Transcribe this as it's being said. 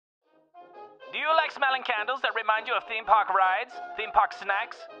like smelling candles that remind you of theme park rides, theme park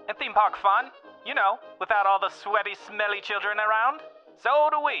snacks, and theme park fun? You know, without all the sweaty, smelly children around? So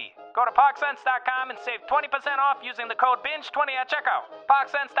do we. Go to ParkSense.com and save 20% off using the code BINGE20 at checkout.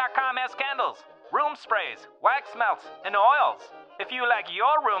 ParkSense.com has candles, room sprays, wax melts, and oils. If you like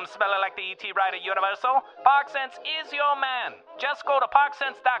your room smelling like the ET ride at Universal, ParkSense is your man. Just go to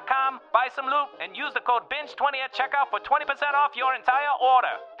ParkSense.com, buy some loot, and use the code BINGE20 at checkout for 20% off your entire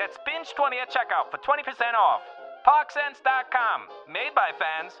order. That's BINGE20 at checkout for 20% off. ParkSense.com, made by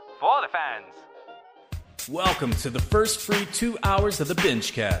fans, for the fans. Welcome to the first free 2 hours of the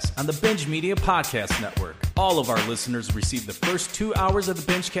BingeCast on the Binge Media Podcast Network. All of our listeners receive the first 2 hours of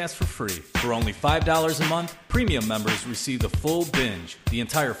the BingeCast for free. For only $5 a month, premium members receive the full binge. The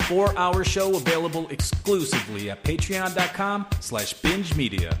entire 4-hour show available exclusively at patreon.com/binge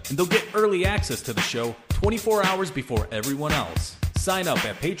media. And they'll get early access to the show 24 hours before everyone else. Sign up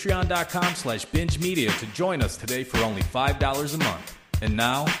at patreon.com/binge media to join us today for only $5 a month. And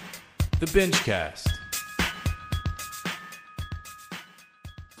now, the BingeCast.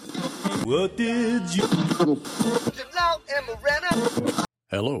 What did you...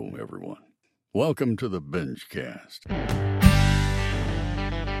 Hello, everyone. Welcome to the BingeCast.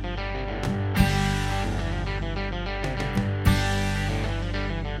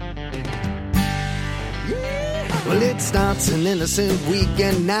 Well, it starts an innocent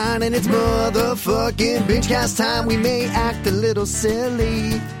weekend night, and it's motherfucking BingeCast time. We may act a little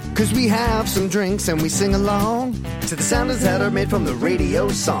silly, 'cause we have some drinks and we sing along to the sounds that are made from the radio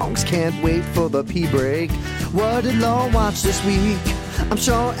songs. Can't wait for the pee break. What did Law watch this week? I'm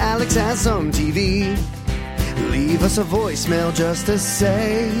sure Alex has some TV. Leave us a voicemail just to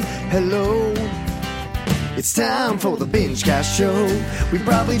say hello. It's time for the BingeCast show. We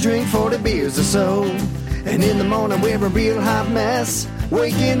probably drink 40 beers or so, and in the morning we're a real hot mess,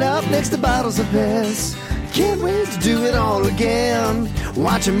 waking up next to bottles of piss. Can't wait to do it all again,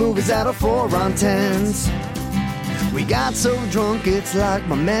 watching movies out of 4 on 10s. We got so drunk it's like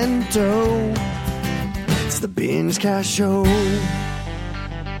Memento. It's the BingeCast show.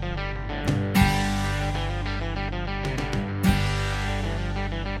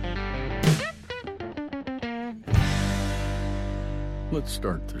 Let's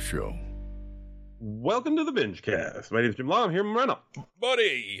start the show. Welcome to the BingeCast. My name is Jim Long. I'm here with Reno.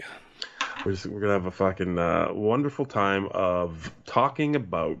 Buddy! We're going to have a fucking wonderful time of talking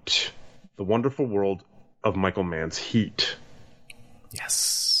about the wonderful world of Michael Mann's Heat.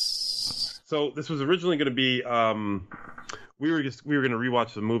 Yes. So this was originally going to be, we were going to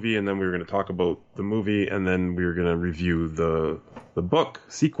rewatch the movie, and then we were going to talk about the movie, and then we were going to review the book,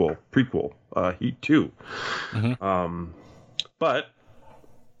 prequel, Heat 2. Mm-hmm. But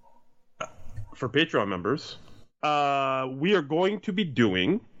for Patreon members, we are going to be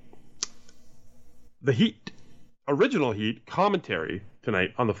doing the original Heat commentary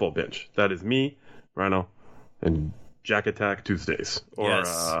tonight on the full binge. That is me, Rhino, and Jack Attack Tuesdays, or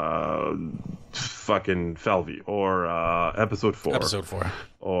yes. Fucking Felvy, or episode 4,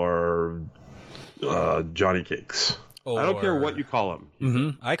 or Johnny Cakes. I don't care what you call him.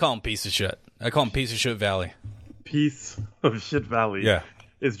 Mm-hmm. I call him piece of shit. I call him piece of shit Valley. Piece of shit Valley. Yeah.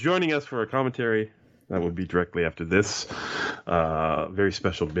 Is joining us for a commentary. That would be directly after this very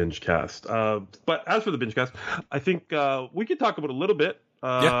special BingeCast. But as for the BingeCast, I think we could talk about a little bit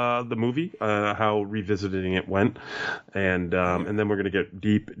the movie, how revisiting it went, and then we're gonna get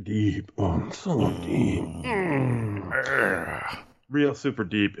deep, so deep, real super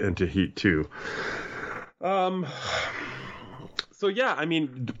deep into Heat 2. So yeah, I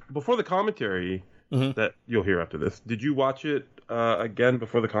mean, before the commentary that you'll hear after this, did you watch it again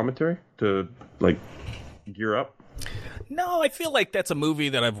before the commentary to like gear up? No, I feel like that's a movie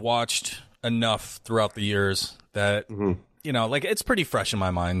that I've watched enough throughout the years that you know, like it's pretty fresh in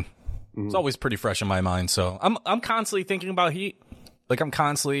my mind. It's always pretty fresh in my mind. So I'm constantly thinking about Heat. Like I'm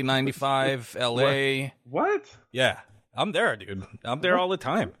constantly 95 LA. What? Yeah, I'm there, dude. I'm there all the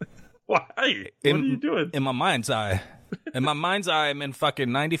time. Why? What are you doing? In my mind's eye. In my mind's eye, I'm in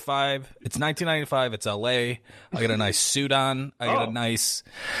fucking 95. It's 1995. It's LA. I got a nice suit on. I got a nice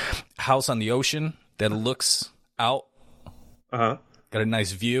house on the ocean that looks out. Got a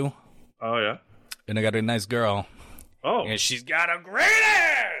nice view. Oh, yeah. And I got a nice girl. Oh. And she's got a great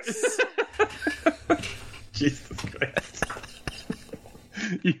ass! Jesus Christ.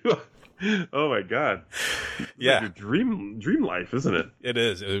 Oh, my God. Yeah. Like your dream life, isn't it? It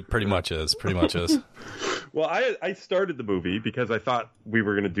is. It pretty much is. Well, I started the movie because I thought we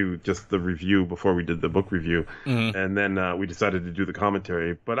were going to do just the review before we did the book review. And then we decided to do the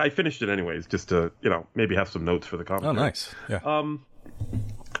commentary. But I finished it anyways, just to, maybe have some notes for the commentary. Oh, nice. Yeah.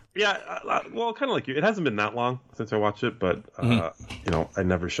 Yeah, well, kind of like you. It hasn't been that long since I watched it, but I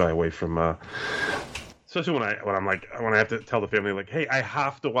never shy away from, especially when I have to tell the family like, hey, I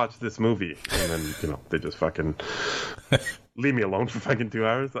have to watch this movie, and then they just fucking leave me alone for fucking 2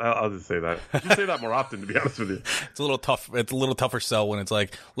 hours. I'll just say that. I should say that more often, to be honest with you. It's a little tough. It's a little tougher sell when it's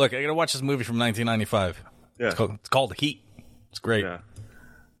like, look, I gotta watch this movie from 1995. Yeah, it's called Heat. It's great. Yeah.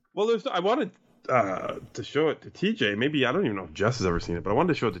 Well, I wanted to show it to TJ. Maybe I don't even know if Jess has ever seen it, but I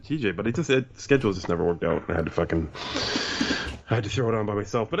wanted to show it to TJ. But the schedule just never worked out, and I had to throw it on by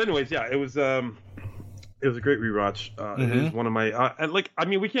myself. But anyways, yeah, it was a great rewatch. It is one of my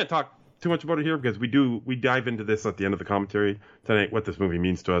we can't talk too much about it here because we dive into this at the end of the commentary tonight. What this movie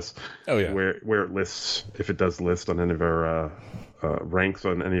means to us. Oh yeah, where it lists, if it does list on any of our ranks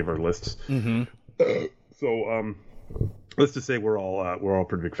on any of our lists. So let's just say we're all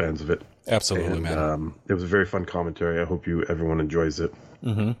pretty big fans of it. Absolutely, and, man. It was a very fun commentary. I hope everyone enjoys it.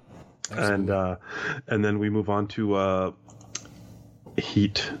 And then we move on to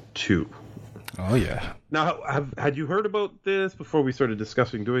Heat 2. Oh yeah. Now, had you heard about this before we started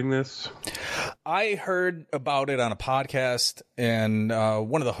discussing doing this? I heard about it on a podcast, and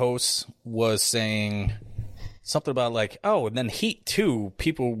one of the hosts was saying something about like, oh, and then Heat 2,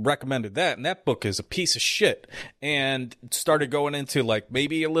 people recommended that, and that book is a piece of shit, and started going into like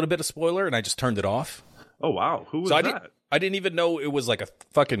maybe a little bit of spoiler, and I just turned it off. Oh wow, who was that? I didn't even know it was like a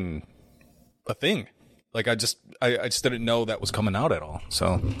thing. Like I just didn't know that was coming out at all.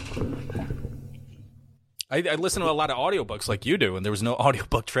 So I listen to a lot of audiobooks like you do, and there was no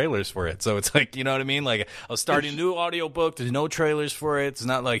audiobook trailers for it. So it's like, you know what I mean? Like I was starting a new audiobook, there's no trailers for it. It's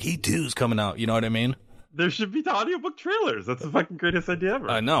not like Heat 2's coming out, you know what I mean? There should be audiobook trailers. That's the fucking greatest idea ever.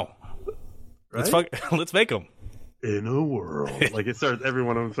 I know. Right? Let's make them. In a world. Like it starts, every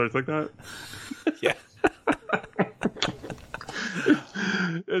one of them starts like that. Yeah.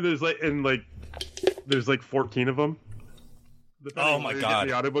 and there's like 14 of them. Oh my god!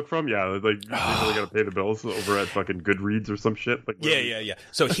 The audiobook from you really gotta pay the bills over at fucking Goodreads or some shit. Like yeah.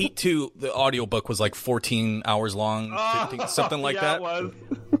 So Heat 2, the audiobook was like 14 hours long, 15, something like that. It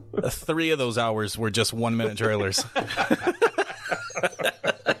was. 3 of those hours were just 1 minute trailers.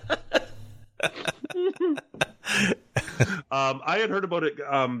 I had heard about it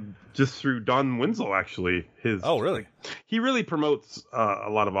just through Don Winslow, actually. Oh, really? He really promotes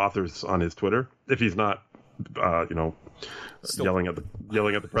a lot of authors on his Twitter. If he's not, yelling at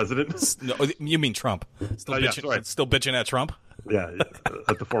the president. No, you mean Trump? Still bitching at Trump? Yeah,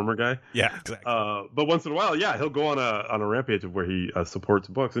 at the former guy. Yeah, exactly. But once in a while, yeah, he'll go on a rampage of where he supports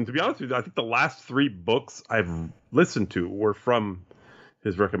books. And to be honest with you, I think the last 3 books I've listened to were from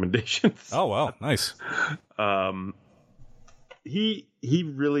his recommendations. Oh wow, nice. He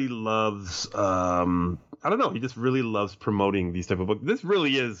really loves. I don't know. He just really loves promoting these type of books. This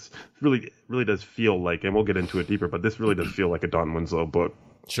really does feel like, and we'll get into it deeper, but this really does feel like a Don Winslow book.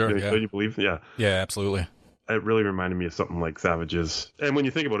 Sure. Yeah. You believe? Yeah. Yeah, absolutely. It really reminded me of something like Savages. And when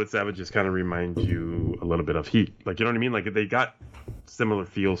you think about it, Savages kind of remind you a little bit of Heat. Like, you know what I mean? Like, they got similar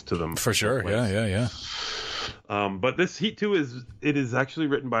feels to them. For sure. Yeah. But this Heat 2 is actually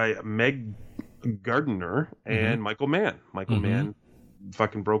written by Meg Gardiner and Michael Mann. Michael Mann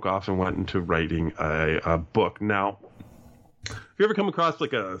fucking broke off and went into writing a book. Now, have you ever come across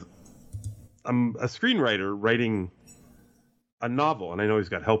like a screenwriter writing a novel? And I know he's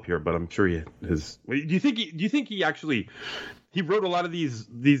got help here, but I'm sure he has. Do you think he actually wrote a lot of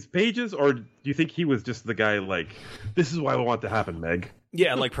these pages, or do you think he was just the guy like, this is what I want to happen, Meg?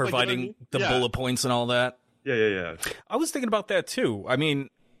 Yeah, like providing the bullet points and all that. Yeah. I was thinking about that too. I mean,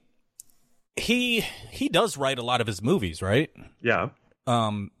 he does write a lot of his movies, right? Yeah.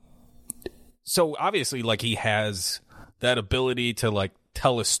 So obviously, like, he has that ability to like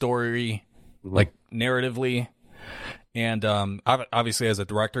tell a story, like narratively, and obviously as a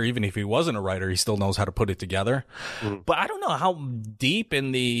director, even if he wasn't a writer, he still knows how to put it together. But I don't know how deep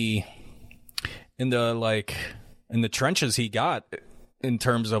in the trenches he got in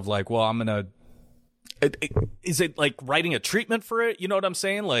terms of like, well, I'm gonna. Is it like writing a treatment for it? You know what I'm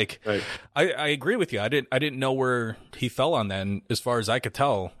saying? Like, right. I agree with you. I didn't know where he fell on that. And as far as I could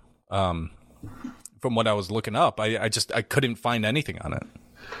tell, from what I was looking up, I couldn't find anything on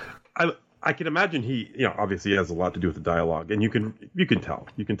it. I can imagine he, obviously he has a lot to do with the dialogue, and you can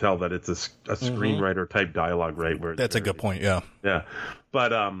tell that it's a screenwriter type dialogue, right? Where that's a good point. Yeah.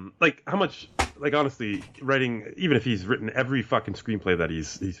 But like how much, like honestly, writing, even if he's written every fucking screenplay that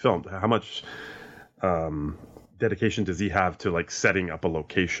he's filmed, how much dedication does he have to like setting up a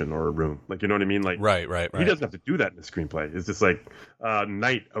location or a room? Like, you know what I mean? Like, right. He doesn't have to do that in a screenplay. It's just like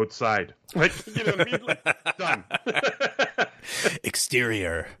night outside. Like, you know what I mean? Like, done.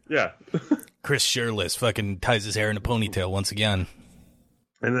 Exterior. Yeah. Chris shirtless fucking ties his hair in a ponytail once again.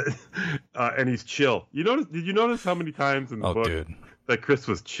 And he's chill. Did you notice how many times in the book dude. that Chris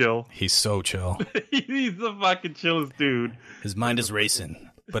was chill? He's so chill. He's the fucking chillest dude. His mind is racing,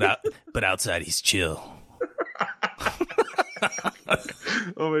 but outside he's chill.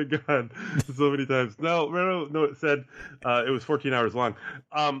 Oh my god, so many times. No, it said it was 14 hours long.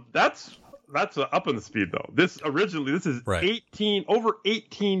 That's up on the speed though. This is right. over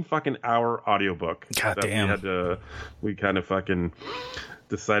 18 fucking hour audiobook. God damn. We kind of fucking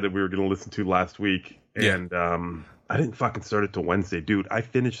decided we were going to listen to last week, and I didn't fucking start it till Wednesday, dude. I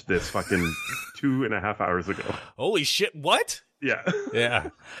finished this fucking 2.5 hours ago. Holy shit! What? Yeah. Yeah.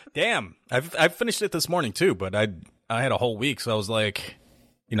 Damn. I finished it this morning too, but I had a whole week, so I was like,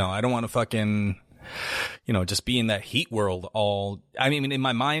 I don't want to fucking, just be in that heat world all. I mean, in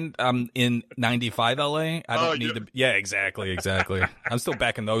my mind, I'm in 95 LA. I don't need to. Yeah, exactly. I'm still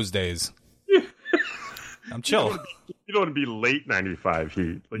back in those days. I'm chill. You don't want to be late 95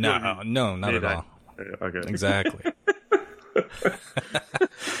 heat. Like, no, not at all. Okay. Exactly.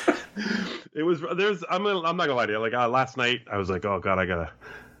 It was. I'm not gonna lie to you. Like last night, I was like, oh god, I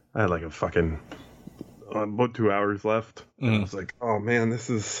had like a fucking about 2 hours left. And I was like, oh man,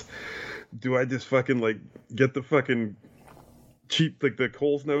 do I just fucking like get the fucking cheap like the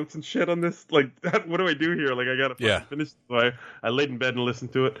Coles notes and shit on this? Like, what do I do here? Like, I gotta fucking finish. So I laid in bed and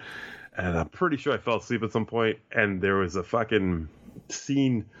listened to it, and I'm pretty sure I fell asleep at some point. And there was a fucking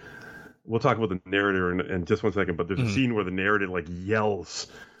scene. We'll talk about the narrator in just one second, but there's a scene where the narrator like yells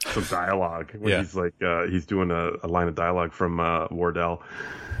some dialogue when he's like he's doing a line of dialogue from Wardell.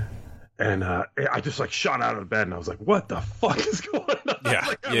 And I just like shot out of bed and I was like, what the fuck is going on? Yeah.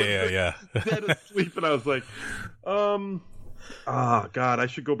 Like, Yeah. Dead asleep. And I was like, God, I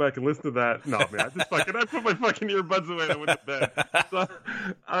should go back and listen to that. No, man, I put my fucking earbuds away and I went to bed. So,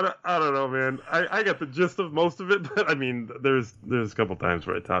 I don't know, man. I got the gist of most of it, but I mean, there's a couple times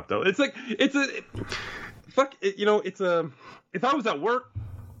where I topped out. If I was at work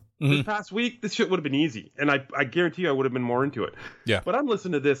this past week, this shit would have been easy. And I guarantee you I would have been more into it. Yeah. But I'm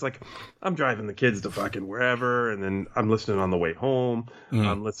listening to this, like, I'm driving the kids to fucking wherever, and then I'm listening on the way home.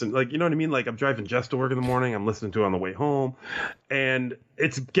 I'm listening, like, you know what I mean? Like, I'm driving Jess to work in the morning, I'm listening to it on the way home. And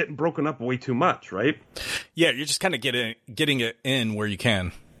it's getting broken up way too much, right? Yeah, you're just kind of getting it in where you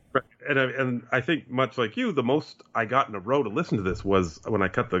can. Right. And I think much like you, the most I got in a row to listen to this was when I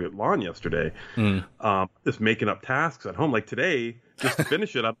cut the lawn yesterday. Just making up tasks at home. Like today, just to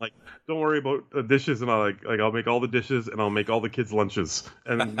finish it, I'm like, don't worry about the dishes, and I'll make all the dishes and I'll make all the kids' lunches.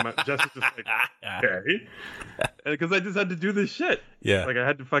 And Jess is just like, okay, because I just had to do this shit. Yeah, like I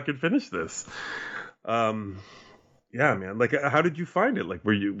had to fucking finish this. Yeah, man. Like, how did you find it? Like,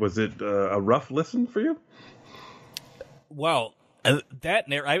 was it a rough listen for you? Well, I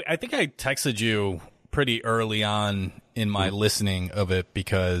think I texted you pretty early on in my listening of it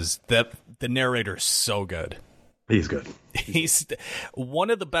because the narrator's so good. He's good. He's one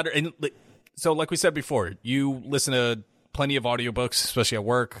of the better. And so, like we said before, you listen to plenty of audiobooks, especially at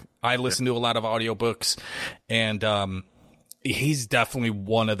work. I listen to a lot of audiobooks, and he's definitely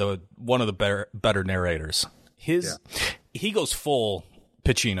one of the better narrators. He goes full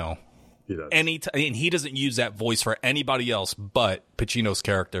Pacino. He does. And he doesn't use that voice for anybody else but Pacino's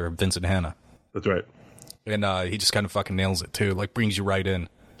character, Vincent Hanna. That's right. And he just kind of fucking nails it too. Like, brings you right in.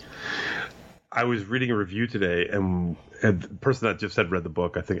 I was reading a review today, and the person that just had read the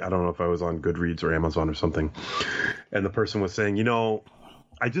book, I don't know if I was on Goodreads or Amazon or something, and the person was saying,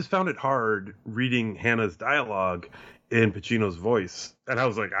 I just found it hard reading Hannah's dialogue in Pacino's voice. And I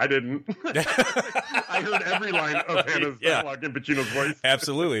was like, I didn't. I heard every line of Hannah's dialogue in Pacino's voice.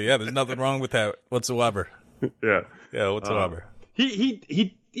 Absolutely. Yeah, there's nothing wrong with that whatsoever. Yeah. Yeah, whatsoever. He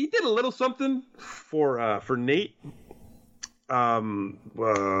did a little something for Nate.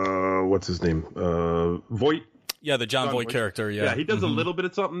 What's his name? Voight. Yeah, the John Voight character. Yeah, he does a little bit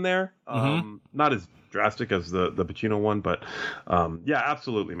of something there. Not as drastic as the Pacino one, but yeah,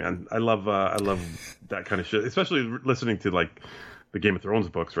 absolutely, man. I love that kind of shit, especially listening to like the Game of Thrones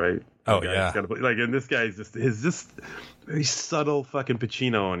books, right? Oh yeah, like, and this guy's just very subtle fucking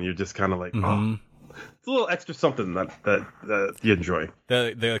Pacino, and you're just kind of like, oh, it's a little extra something that you enjoy.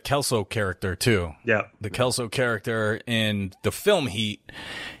 The Kelso character too. Yeah, the Kelso character in the film Heat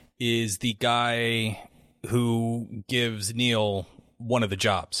is the guy who gives Neil one of the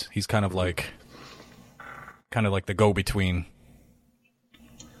jobs. He's kind of like the go-between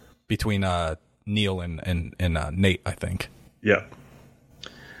between Neil and Nate, I think. Yeah.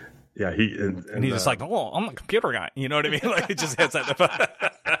 Yeah, and he's just like, oh, I'm a computer guy. You know what I mean? Like, it just has that.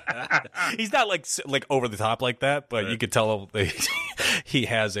 he's not like over the top like that, but you could tell he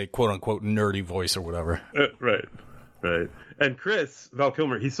has a quote unquote nerdy voice or whatever. Right. And Chris Val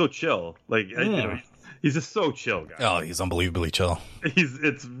Kilmer, he's so chill. Like you know, he's just so chill, guy. Oh, he's unbelievably chill.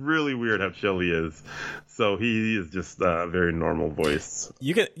 It's really weird how chill he is. So he is just a very normal voice.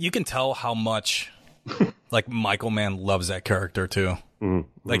 You can tell how much like Michael Mann loves that character too. Mm-hmm.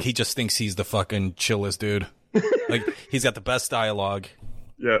 Like he just thinks he's the fucking chillest dude. Like he's got the best dialogue.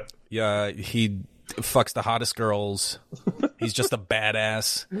 Yeah, he fucks the hottest girls. He's just a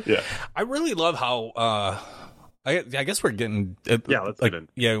badass. Yeah, I really love how. I guess we're getting. Let's get in.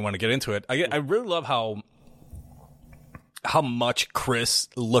 Yeah, we want to get into it. I really love how much Chris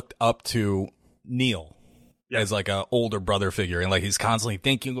looked up to Neil as like a older brother figure, and like he's constantly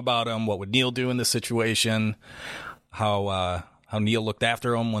thinking about him. What would Neil do in this situation? How Neil looked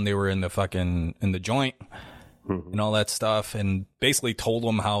after him when they were in the joint and all that stuff, and basically told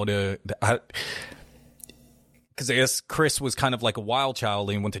him how to. Because I guess Chris was kind of like a wild child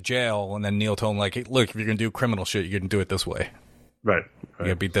and he went to jail, and then Neil told him, like, hey, look, if you're going to do criminal shit, you're going to do it this way. Right. You got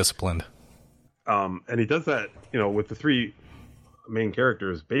to be disciplined. And he does that, with the three main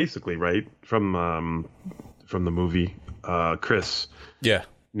characters, basically, right? From the movie, Chris,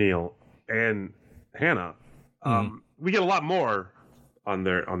 Neil, and Hannah. We get a lot more on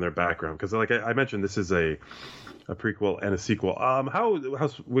their background. Because like I mentioned, this is a prequel and a sequel.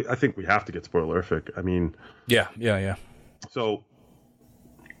 I think we have to get spoilerific. I mean, yeah. So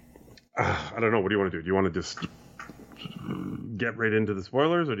I don't know. What do you want to do? Do you want to just get right into the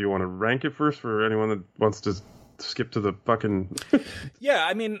spoilers, or do you want to rank it first for anyone that wants to skip to the fucking? Yeah,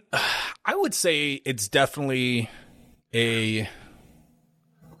 I mean, I would say it's definitely a.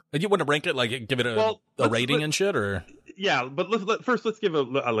 You want to rank it, like give it a rating and shit, or? Yeah, but let's give a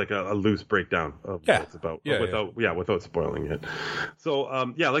loose breakdown of what it's about, without spoiling it.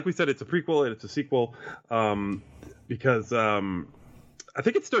 So like we said, it's a prequel and it's a sequel, because I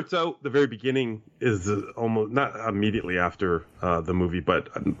think it starts out, the very beginning is almost not immediately after the movie, but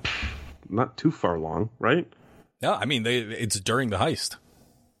not too far along, right? Yeah, I mean it's during the heist.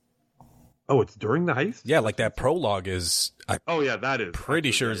 Oh, it's during the heist? Yeah, like that prologue is. That is.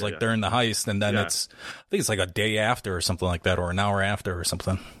 Pretty sure it's during the heist, and then I think it's like a day after or something like that, or an hour after or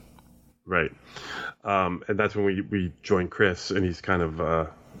something. Right. And that's when we join Chris, and he's kind of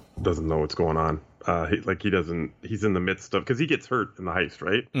doesn't know what's going on. He's in the midst of, because he gets hurt in the heist,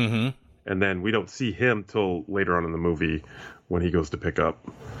 right? Mm-hmm. And then we don't see him till later on in the movie when he goes to pick up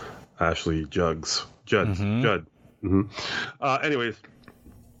Ashley Judd. Mm-hmm. Anyways.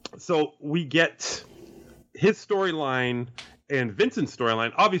 So we get his storyline and Vincent's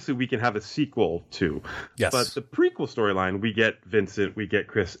storyline. Obviously, we can have a sequel to. Yes. But the prequel storyline, we get Vincent, we get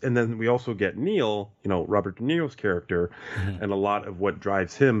Chris, and then we also get Neil, Robert De Niro's character, and a lot of what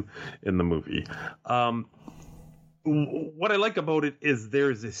drives him in the movie. What I like about it is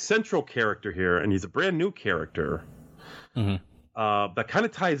there's a central character here, and he's a brand new character, that kind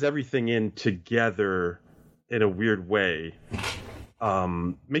of ties everything in together in a weird way.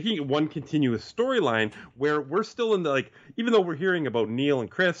 Making it one continuous storyline where we're still in the, even though we're hearing about Neil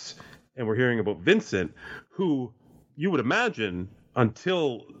and Chris and we're hearing about Vincent, who you would imagine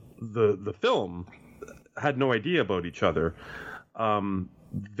until the film had no idea about each other.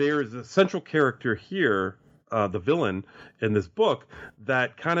 There's a central character here, the villain in this book,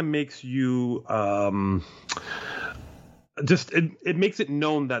 that kind of makes you, it makes it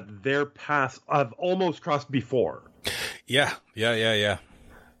known that their paths have almost crossed before. Yeah.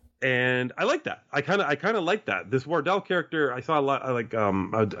 And I like that. I kind of like that. This Wardell character, I saw a lot. Like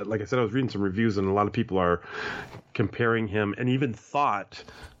I said, I was reading some reviews, and a lot of people are comparing him, and even thought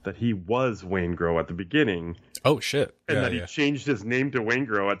that he was Waingro at the beginning. Oh shit! And that he changed his name to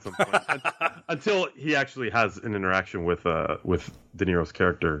Waingro at some point, until he actually has an interaction with De Niro's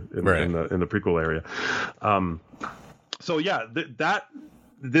character in the prequel area. So yeah,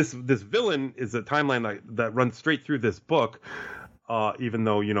 This villain is a timeline that runs straight through this book, even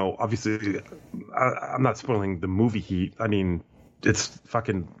though, obviously I'm not spoiling the movie Heat. I mean, it's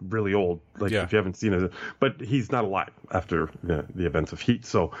fucking really old, if you haven't seen it. But he's not alive after the events of Heat.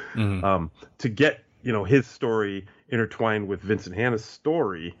 So to get, his story intertwined with Vincent Hanna's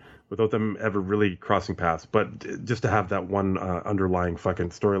story without them ever really crossing paths, but just to have that one underlying fucking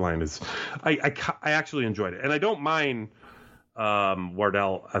storyline is, I actually enjoyed it. And I don't mind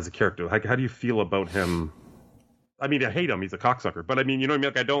Wardell as a character. How do you feel about him? I mean, I hate him. He's a cocksucker. But I mean, you know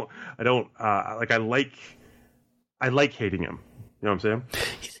what I mean? I like hating him. You know what I'm saying?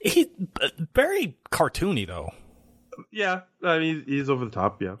 He's very cartoony, though. Yeah, I mean, he's over the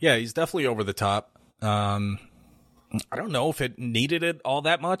top. Yeah, he's definitely over the top. I don't know if it needed it all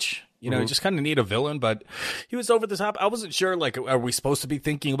that much. You know, you just kind of need a villain, but he was over the top. I wasn't sure, like, are we supposed to be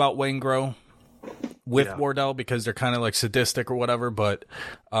thinking about Waingro with Wardell because they're kind of like sadistic or whatever, but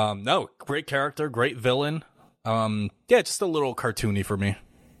no, great character, great villain. Just a little cartoony for me. A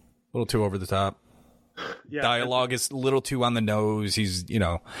little too over the top. Yeah, dialogue is a little too on the nose. He's, you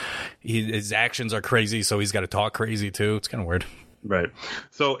know, his actions are crazy, so he's got to talk crazy too. It's kind of weird. Right.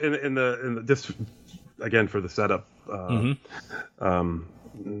 So in the this again for the setup,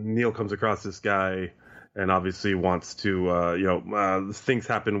 Neil comes across this guy and obviously wants to, things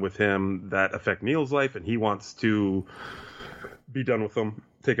happen with him that affect Neil's life, and he wants to be done with them,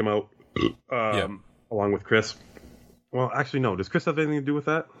 take him out, along with Chris. Well, actually, no. Does Chris have anything to do with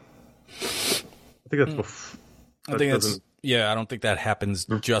that? I think that's before. I think that's, I don't think that happens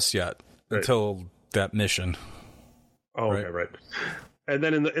just yet until that mission. Oh, okay, right. And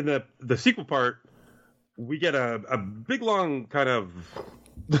then in the sequel part, we get a big long kind of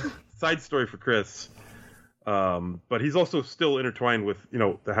side story for Chris, but he's also still intertwined with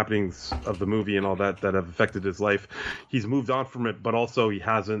the happenings of the movie and all that have affected his life. He's moved on from it, but also he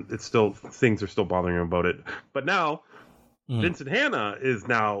hasn't. It's still, things are still bothering him about it. But now Vincent Hanna is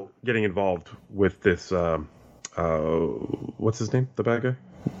now getting involved with this. What's his name? The bad guy?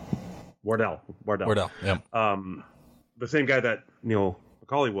 Wardell. Yeah. The same guy that Neil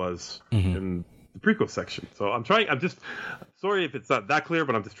McCauley was in the prequel section. So I'm just sorry if it's not that clear,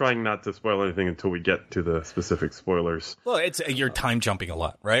 but I'm just trying not to spoil anything until we get to the specific spoilers. Well, you're time jumping a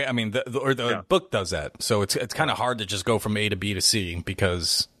lot, right? I mean, the book does that. So it's kind of hard to just go from A to B to C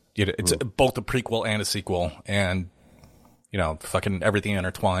because it's both a prequel and a sequel, and fucking everything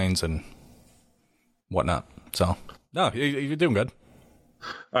intertwines and whatnot. So no, you're doing good.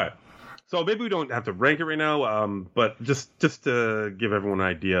 All right. So maybe we don't have to rank it right now, but just to give everyone an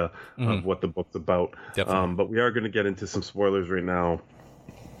idea of what the book's about. But we are going to get into some spoilers right now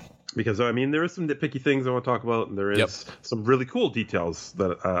because, I mean, there is some nitpicky things I want to talk about, and there is some really cool details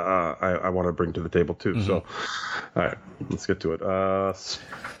that I want to bring to the table, too. So, all right, let's get to it.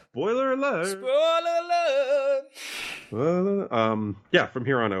 Spoiler alert! Spoiler alert! From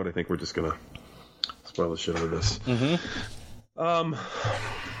here on out, I think we're just going to spoil the shit out of this.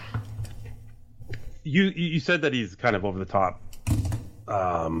 You said that he's kind of over the top,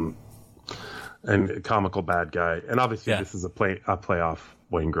 and a comical bad guy, and obviously this is a playoff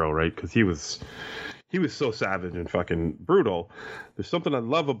Waingro, right? Because he was so savage and fucking brutal. There's something I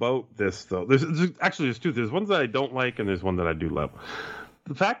love about this, though. There's two. There's ones that I don't like, and there's one that I do love.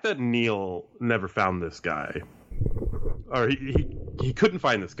 The fact that Neil never found this guy, or he couldn't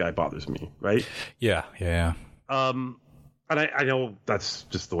find this guy, bothers me, right? Yeah. And I know that's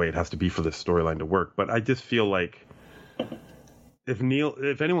just the way it has to be for this storyline to work, but I just feel like if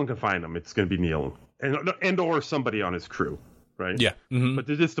anyone can find him, it's going to be Neil and or somebody on his crew, right? Yeah. But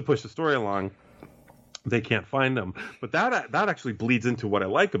just to push the story along, they can't find him. But that actually bleeds into what I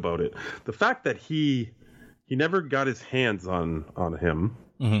like about it: the fact that he never got his hands on him.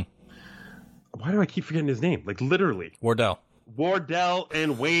 Why do I keep forgetting his name? Like literally, Wardell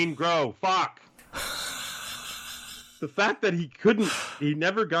and Waingro. Fuck. The fact that he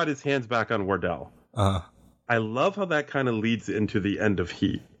never got his hands back on Wardell. I love how that kind of leads into the end of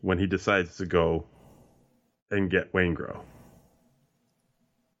Heat when he decides to go and get Waingro.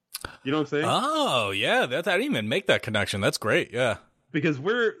 You know what I'm saying? Oh, yeah. I didn't even make that connection. That's great. Yeah. Because I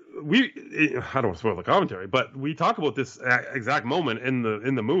don't want to spoil the commentary, but we talk about this exact moment in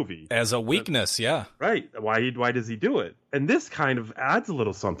the movie as a weakness. Yeah, right. Why does he do it? And this kind of adds a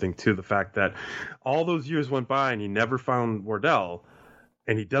little something to the fact that all those years went by and he never found Wardell,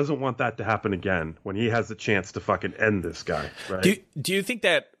 and he doesn't want that to happen again when he has the chance to fucking end this guy. Right? Do you think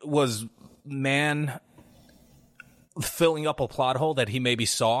that was Mann filling up a plot hole that he maybe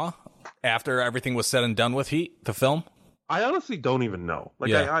saw after everything was said and done with Heat, the film? I honestly don't even know.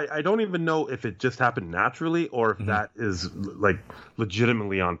 I don't even know if it just happened naturally or if that is like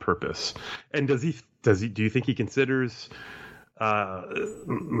legitimately on purpose. And do you think he considers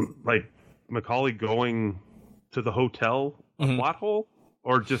like Macaulay going to the hotel a plot hole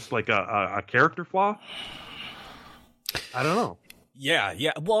or just like a character flaw? I don't know.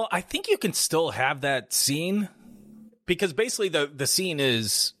 Yeah. Well, I think you can still have that scene because basically the scene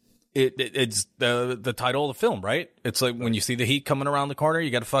is it's the title of the film, right? It's like when you see the Heat coming around the corner,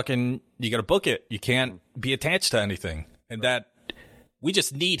 you got to book it. You can't be attached to anything. And that we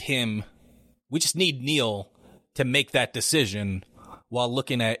just need Neil to make that decision while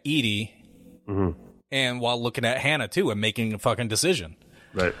looking at Edie and while looking at Hannah too and making a fucking decision.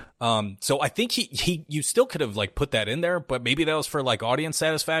 Right. So I think you still could have like put that in there, but maybe that was for like audience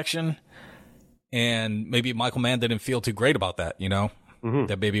satisfaction, and maybe Michael Mann didn't feel too great about that,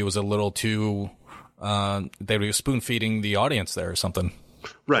 That maybe it was a little too, they were spoon feeding the audience there or something.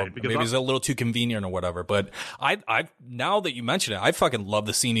 Right. Or Because maybe it's a little too convenient or whatever. But I now that you mention it, I fucking love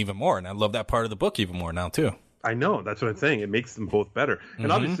the scene even more. And I love that part of the book even more now, too. I know, that's what I'm saying. It makes them both better.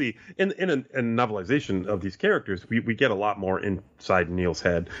 And obviously, in a novelization of these characters, we get a lot more inside Neil's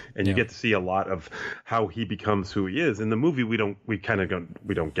head, and you get to see a lot of how he becomes who he is. In the movie, we don't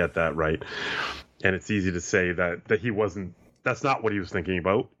get that, right? And it's easy to say that he wasn't. That's not what he was thinking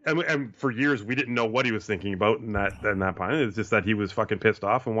about. And for years, we didn't know what he was thinking about in that point. It's just that he was fucking pissed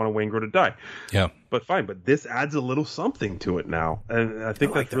off and wanted Waingro to die. Yeah. But fine. But this adds a little something to it now. And I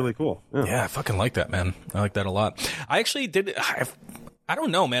think that's really cool. Yeah, I fucking like that, man. I like that a lot. I actually did. I don't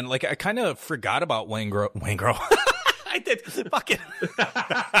know, man. Like, I kind of forgot about Waingro. I did. Fucking.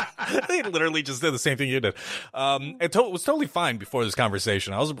 They literally just did the same thing you did. It was totally fine before this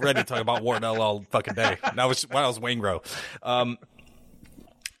conversation. I was ready to talk about Wardell all fucking day. Now it's Waingro. I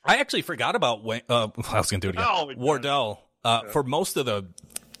actually forgot about I was gonna do it again. Wardell for most of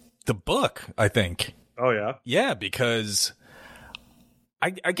the book, I think. Oh yeah. Yeah, because I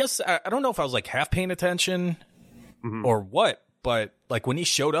guess I don't know if I was like half paying attention or what, but like when he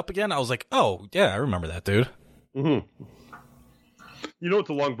showed up again, I was like, oh yeah, I remember that dude. You know, it's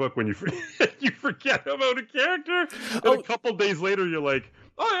a long book when you forget about a character, and a couple days later you're like,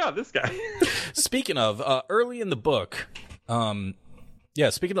 oh yeah, this guy. Speaking of early in the book,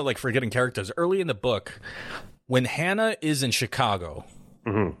 speaking of like forgetting characters, early in the book, when Hannah is in Chicago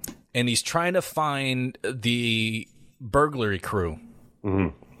and he's trying to find the burglary crew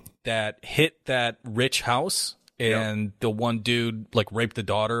that hit that rich house and the one dude like raped the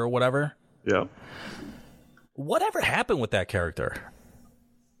daughter or whatever. Yeah. Whatever happened with that character?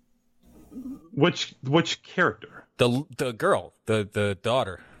 Which character? The girl, the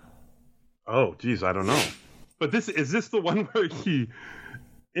daughter. Oh, geez, I don't know. But is this the one where he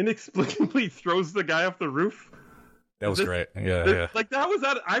inexplicably throws the guy off the roof? That was great. Yeah. Like that was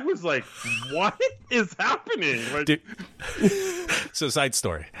that. I was like, what is happening? Like, dude. So, side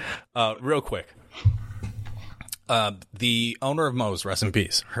story, real quick. The owner of Moe's, rest in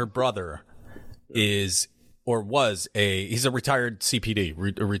peace. Her brother is. Or he's a retired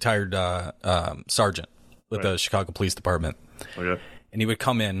CPD, a retired sergeant with the Chicago Police Department. Okay. And he would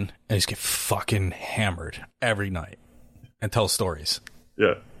come in and he'd get fucking hammered every night and tell stories.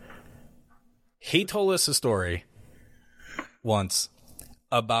 Yeah. He told us a story once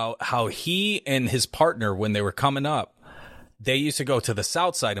about how he and his partner, when they were coming up, they used to go to the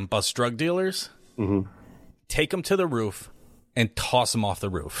south side and bust drug dealers, take them to the roof, and toss them off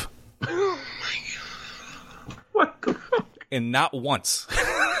the roof. What the fuck? And not once.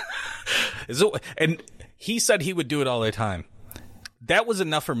 And he said he would do it all the time. That was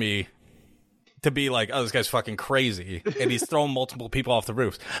enough for me to be like, oh, this guy's fucking crazy. And he's throwing multiple people off the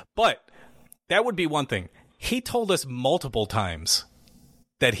roofs. But that would be one thing. He told us multiple times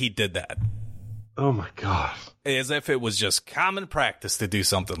that he did that. Oh, my God. As if it was just common practice to do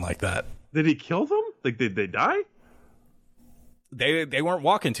something like that. Did he kill them? Like, did they die? They weren't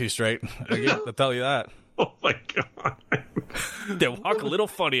walking too straight. I'll tell you that. Oh, my God. They walk a little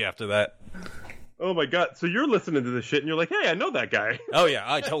funny after that. Oh, my God. So you're listening to this shit, and you're like, hey, I know that guy. Oh, yeah.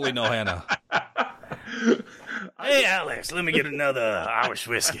 I totally know Hannah. Hey, Alex, let me get another Irish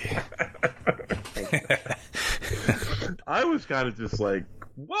whiskey. I was kind of just like,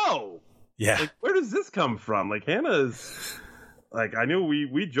 whoa. Yeah. Like, where does this come from? Like, Hannah is... Like, I know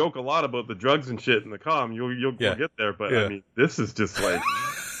we joke a lot about the drugs and shit in the comm. You'll get there, but, I mean, this is just like...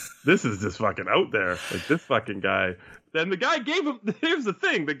 This is just fucking out there. Like, this fucking guy. Then the guy gave him... Here's the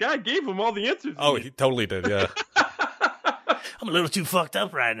thing. The guy gave him all the answers. Oh, he totally did, yeah. I'm a little too fucked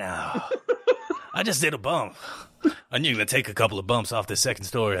up right now. I just did a bump. I knew going to take a couple of bumps off the second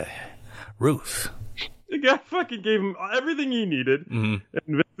story roof. The guy fucking gave him everything he needed. And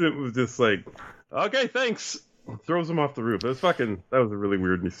Vincent was just like, okay, thanks. Throws him off the roof. That was a really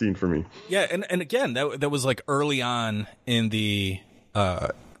weird scene for me. Yeah, and again, that was like early on in the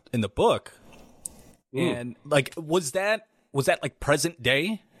book. And like was that like present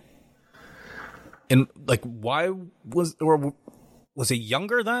day? And like why was it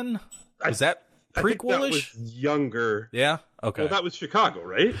younger then? Was that prequel-ish? I think that was younger. Yeah? Okay. Well, that was Chicago,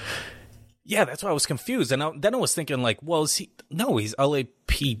 right? Yeah, that's why I was confused. And then I was thinking like, well, he's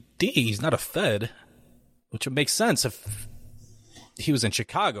LAPD, he's not a Fed. Which would make sense if he was in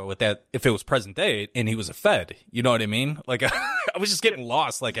Chicago if it was present day and he was a Fed. You know what I mean? Like, I was just getting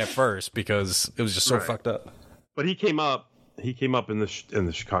lost, like, at first because it was just so fucked up. But he came up in the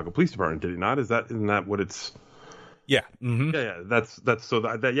Chicago Police Department, did he not? Isn't that what it's... Yeah. Mm-hmm. Yeah, that's so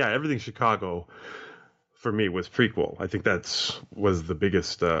that everything's Chicago for me was prequel. I think was the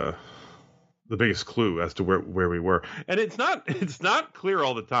biggest clue as to where we were. And it's not clear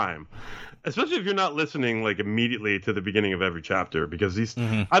all the time, especially if you're not listening like immediately to the beginning of every chapter, because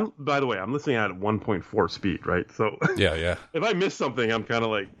I'm listening at 1.4 speed, right? So yeah. If I miss something, I'm kind of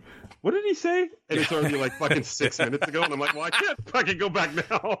like, what did he say? And it's already like fucking 6 minutes ago, and I'm like, well, I can't fucking go back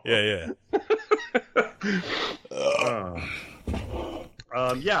now. Yeah.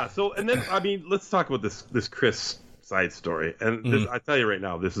 Yeah. So, and then, I mean, let's talk about this Chris side story. And this, I tell you right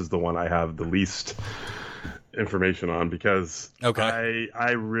now, this is the one I have the least information on, because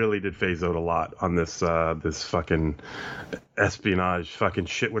I really did phase out a lot on this fucking espionage fucking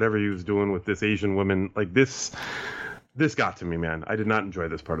shit, whatever he was doing with this Asian woman. Like this got to me, man. I did not enjoy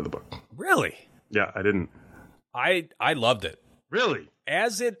this part of the book. Really? Yeah, I didn't. I loved it. Really?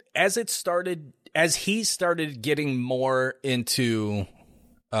 As he started getting more into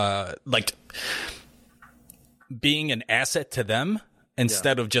like being an asset to them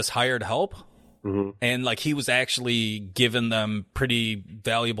instead of just hired help. Mm-hmm. And like he was actually giving them pretty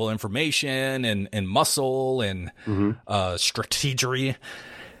valuable information and muscle and strategery.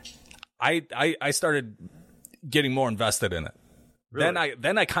 I started getting more invested in it. Really?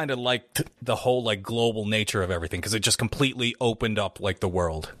 Then I kind of liked the whole like global nature of everything, because it just completely opened up like the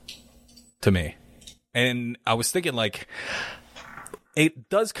world to me. And I was thinking, like, it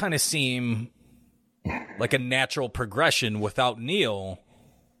does kind of seem like a natural progression without Neil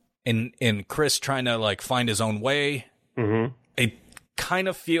and Chris trying to like find his own way. Mm-hmm. I kind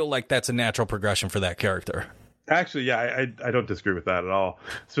of feel like that's a natural progression for that character. Actually, yeah, I don't disagree with that at all.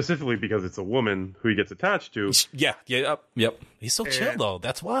 Specifically because it's a woman who he gets attached to. Yep. He's so chill though.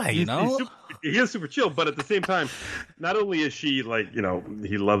 That's why, he is super chill. But at the same time, not only is she like,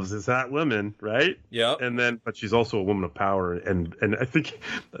 he loves his hot women, right? Yeah. But she's also a woman of power, and I think,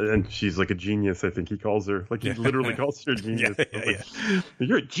 and she's like a genius. I think he calls her, like he literally calls her a genius.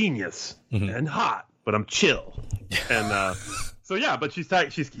 You're a genius and hot, but I'm chill. And so yeah, but she's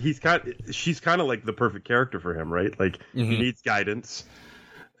kind of like the perfect character for him, right? Like he needs guidance,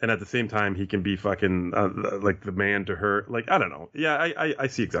 and at the same time he can be fucking like the man to her. Like, I don't know. Yeah, I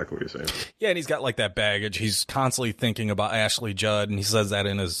see exactly what you're saying. Yeah, and he's got like that baggage. He's constantly thinking about Ashley Judd, and he says that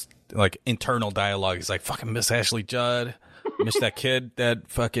in his like internal dialogue. He's like, "Fucking miss Ashley Judd, miss that kid that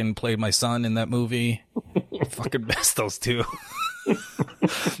fucking played my son in that movie. Fucking miss those two."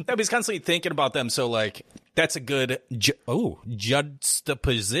 But he's constantly thinking about them. So like, that's a good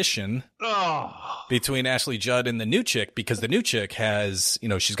juxtaposition between Ashley Judd and the new chick, because the new chick has,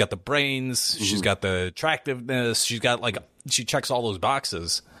 she's got the brains, she's got the attractiveness, she's got like, she checks all those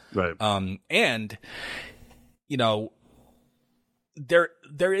boxes. Right. And,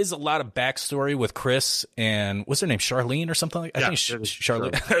 there is a lot of backstory with Chris and what's her name? Charlene or something like that? I think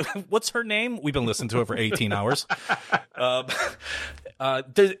Charlene. What's her name? We've been listening to her for 18 hours.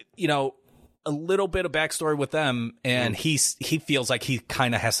 There's, a little bit of backstory with them, and he feels like he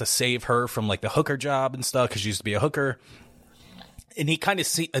kind of has to save her from like the hooker job and stuff, because she used to be a hooker. And he kind of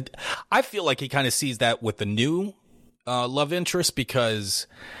I feel like he kind of sees that with the new love interest, because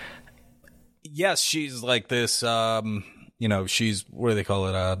yes, she's like this, she's, what do they call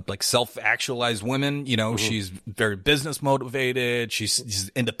it? Like self-actualized women, she's very business motivated. She's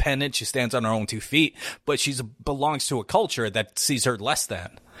independent. She stands on her own 2 feet, but she belongs to a culture that sees her less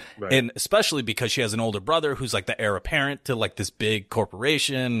than. Right. And especially because she has an older brother who's like the heir apparent to like this big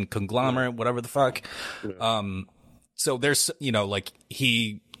corporation, conglomerate, whatever the fuck. Yeah. So there's, like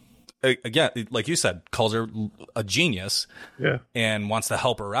he, again, like you said, calls her a genius, and wants to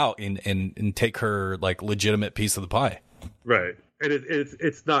help her out and take her like legitimate piece of the pie. Right. And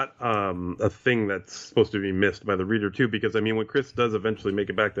it's not a thing that's supposed to be missed by the reader too, because I mean, when Chris does eventually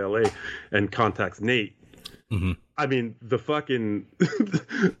make it back to LA and contacts Nate, I mean, the fucking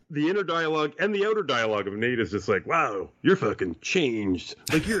the inner dialogue and the outer dialogue of Nate is just like, wow, you're fucking changed.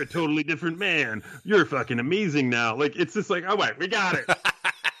 Like, you're a totally different man. You're fucking amazing now. Like, it's just like, all right, we got it.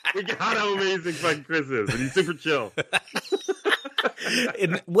 We got how amazing fucking Chris is, and he's super chill.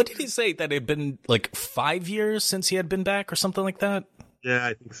 And what did he say? That it had been like 5 years since he had been back or something like that? Yeah,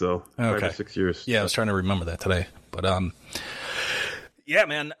 I think so. Okay. 5 or 6 years. Yeah, I was trying to remember that today. But yeah,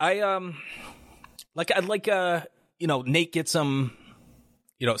 man, Nate gets him,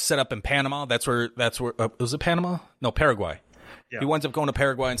 set up in Panama. That's where was it Panama? No, Paraguay. Yeah. He winds up going to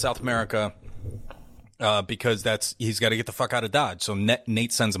Paraguay in South America. Because he's got to get the fuck out of Dodge. So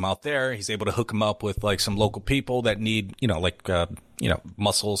Nate sends him out there. He's able to hook him up with like some local people that need,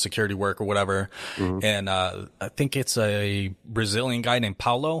 muscle security work or whatever. Mm-hmm. And I think it's a Brazilian guy named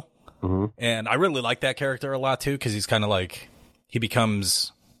Paulo. Mm-hmm. And I really like that character a lot too, because he's kind of like, he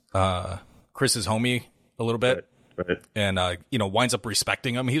becomes Chris's homie a little bit. Right. And, winds up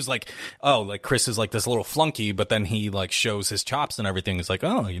respecting him. He was like, oh, like Chris is like this little flunky, but then he like shows his chops and everything. He's like,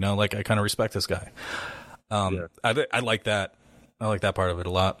 oh, like I kind of respect this guy. I like that. I like that part of it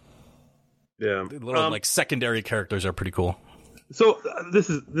a lot. Yeah. The little like secondary characters are pretty cool. So this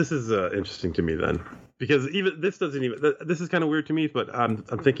is interesting to me then, because even this is kind of weird to me, but I'm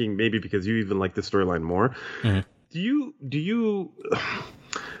thinking maybe because you even like the storyline more. Mm-hmm. Do you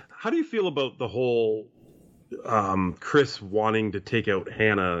how do you feel about the whole Chris wanting to take out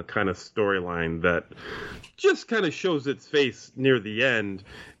Hannah kind of storyline that just kind of shows its face near the end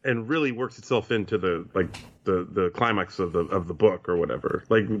and really works itself into the climax of the book or whatever?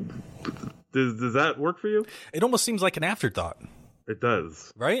 Like, does that work for you? It almost seems like an afterthought. It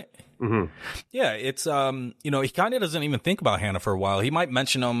does, right? Mm-hmm. Yeah, it's he kind of doesn't even think about Hannah for a while. He might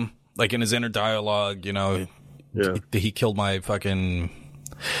mention him like in his inner dialogue. He killed my fucking.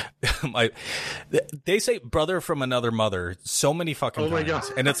 They say brother from another mother so many fucking times. God.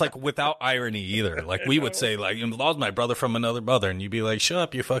 And it's like without irony either. Like we would say like, lost my brother from another mother, and you'd be like, shut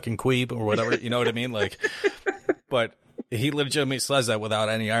up, you fucking queeb or whatever. You know what I mean? Like, but he legitimately says that without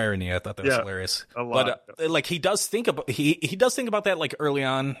any irony. I thought that was hilarious. A lot. But like he does think about that like early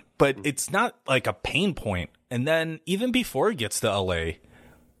on, but it's not like a pain point. And then even before he gets to LA,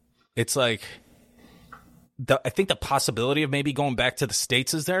 it's like. I think the possibility of maybe going back to the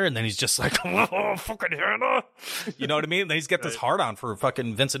States is there, and then he's just like, oh, fucking Hannah. You know what I mean? Then he's got this hard on for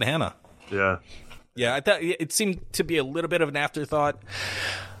fucking Vincent Hannah. Yeah. Yeah, I thought it seemed to be a little bit of an afterthought.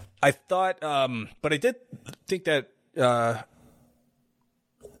 I thought, but I did think that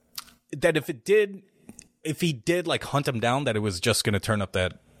if he did like hunt him down, that it was just going to turn up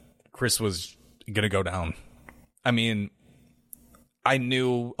that Chris was going to go down. I mean, I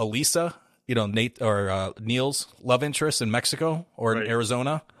knew Elisa. Nate or Neil's love interest in Mexico or in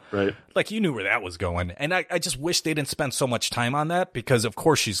Arizona. Right. Like, you knew where that was going. And I just wish they didn't spend so much time on that because, of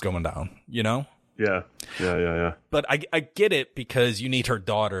course, she's going down, Yeah. But I get it because you need her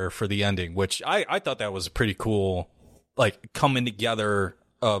daughter for the ending, which I thought that was pretty cool, like, coming together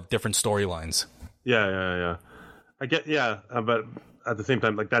of different storylines. Yeah. I get, but at the same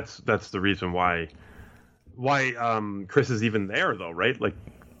time, like, that's the reason why Chris is even there, though, right? Like,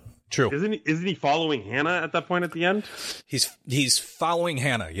 true. Isn't he following Hannah at that point at the end? He's following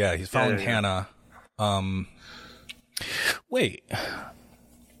Hannah. Yeah, he's following Hannah. Wait.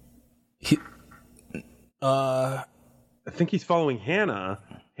 I think he's following Hannah.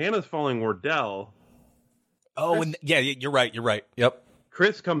 Hannah's following Wardell. Oh, and you're right. Yep.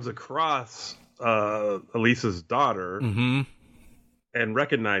 Chris comes across Elisa's daughter and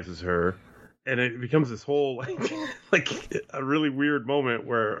recognizes her. And it becomes this whole like a really weird moment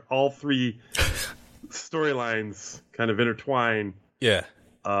where all three storylines kind of intertwine. Yeah.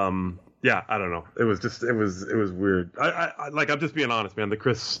 I don't know. It was weird. I'm just being honest, man. The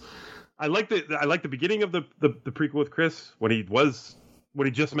Chris, I like the beginning of the prequel with Chris when he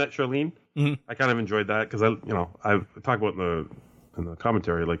just met Charlene. Mm-hmm. I kind of enjoyed that because I talk about in the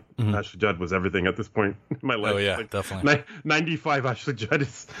commentary, like Ashley Judd was everything at this point in my life. Oh yeah, like, definitely. 95 Ashley Judd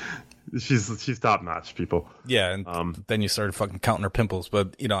is she's top notch, people. Yeah, and then you started fucking counting her pimples,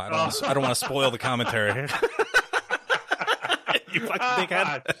 but I don't want to spoil the commentary. You fucking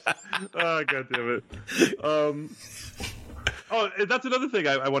dickhead. Oh, god damn it. That's another thing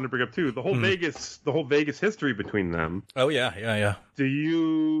I want to bring up too. The whole Vegas history between them. Oh yeah. Did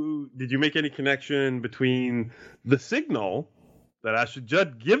you make any connection between the signal that Ashley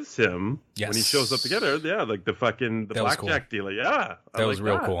Judd gives him when he shows up together? Yeah, like the blackjack cool. dealer. Yeah, that was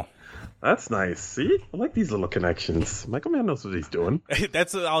real cool. That's nice. See, I like these little connections. Michael Mann knows what he's doing.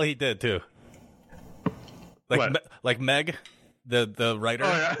 That's all he did too. Like Meg, the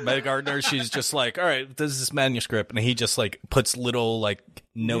writer, Meg Gardner. She's just like, all right, this is this manuscript, and he just like puts little like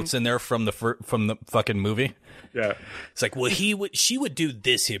notes in there from the fucking movie. Yeah, it's like, well, she would do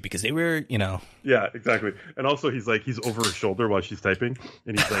this here because they were, Yeah, exactly. And also, he's over her shoulder while she's typing,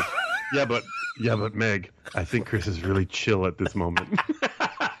 and he's like, yeah, but Meg, I think Chris is really chill at this moment.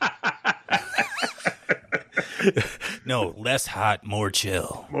 No, less hot, more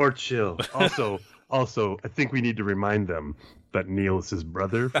chill. More chill. Also, I think we need to remind them that Neil is his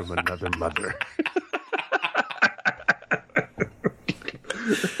brother from another mother.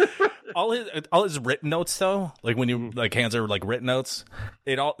 All his written notes though, like when you like hands are like written notes,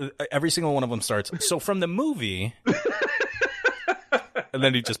 every single one of them starts. So from the movie, and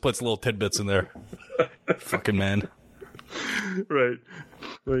then he just puts little tidbits in there. Fucking man. Right.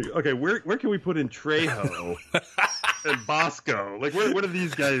 Like, okay, where can we put in Trejo and Bosco? Like, where are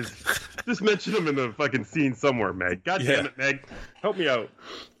these guys? Just mention them in the fucking scene somewhere, Meg. God damn it, Meg. Help me out.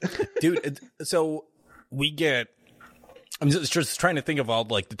 Dude, so we get. I'm just trying to think of all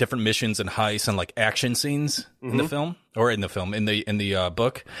like the different missions and heists and like action scenes in the film in the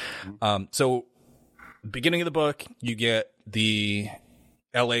book. So beginning of the book, you get the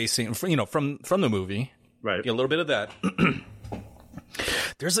LA scene, from the movie, right? You get a little bit of that.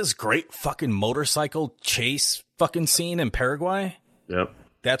 There's this great fucking motorcycle chase fucking scene in Paraguay. Yep.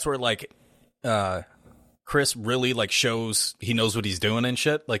 That's where like Chris really like shows he knows what he's doing and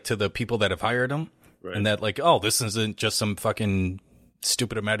shit, like to the people that have hired him. Right. And that like, oh, this isn't just some fucking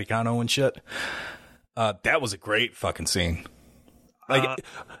stupid Americano and shit. That was a great fucking scene. Like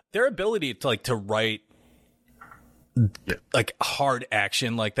their ability to write like hard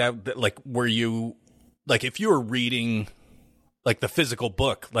action like that, like where you like if you were reading like the physical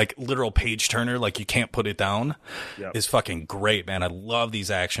book, like literal page turner, like you can't put it down, is fucking great, man. I love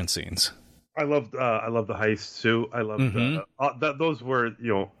these action scenes. I love the heists too. I love those were,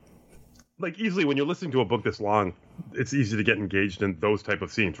 like easily when you're listening to a book this long, it's easy to get engaged in those type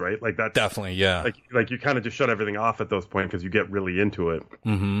of scenes, right? Like that definitely, yeah. Like you kind of just shut everything off at those points because you get really into it.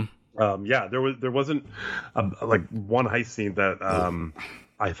 There wasn't like one heist scene that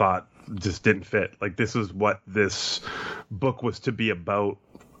I thought just didn't fit. Like this is what this book was to be about.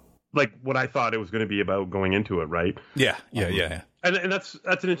 Like what I thought it was going to be about going into it, right? Yeah. And that's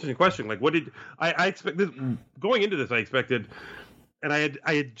an interesting question. Like, what did I expect? Going into this, I expected. And I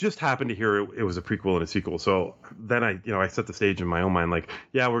had just happened to hear it was a prequel and a sequel. So then I set the stage in my own mind, like,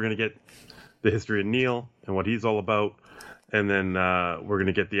 yeah, we're going to get the history of Neil and what he's all about. And then we're going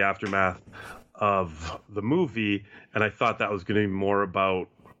to get the aftermath of the movie. And I thought that was going to be more about,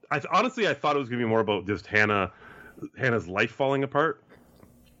 honestly, I thought it was going to be more about just Hannah's life falling apart.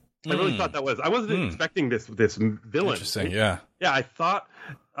 I really thought that was, I wasn't expecting this villain. Interesting. Yeah. Yeah. I thought,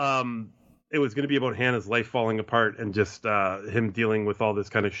 it was going to be about Hannah's life falling apart and just him dealing with all this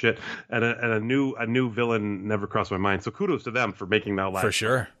kind of shit. And a new villain never crossed my mind. So kudos to them for making that last. For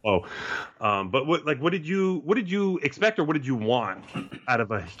sure. But what did you expect, or what did you want out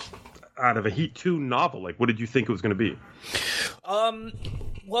of a Heat 2 novel? Like, what did you think it was going to be?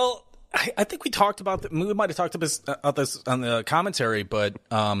 Well, I think we talked about we might have talked about this on the commentary, but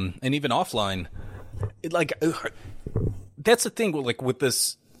and even offline, that's the thing. Like with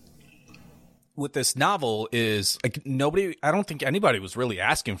this novel is like I don't think anybody was really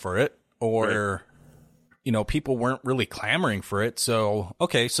asking for it, or people weren't really clamoring for it. So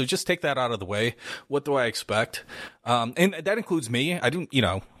okay, so just take that out of the way. What do I expect? And that includes me. I don't,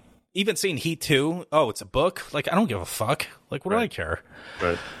 even seeing Heat 2. Oh, it's a book. Like I don't give a fuck. Like what do I care?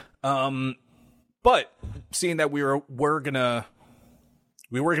 Right. But seeing that we were gonna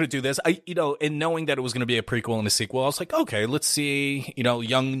do this, and knowing that it was gonna be a prequel and a sequel, I was like, okay, let's see,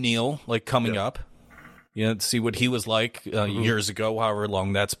 young Neil like coming up, see what he was like years ago, however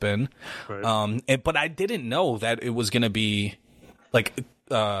long that's been. Right. But I didn't know that it was gonna be like,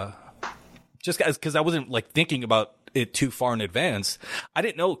 just because I wasn't like thinking about it too far in advance. I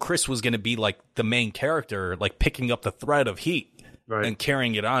didn't know Chris was gonna be like the main character, like picking up the thread of Heat. Right. And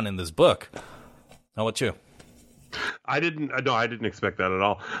carrying it on in this book. How about you? I didn't expect that at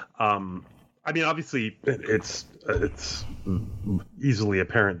all. I mean, obviously, it's easily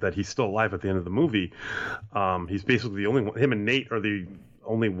apparent that he's still alive at the end of the movie. He's basically the only one. Him and Nate are the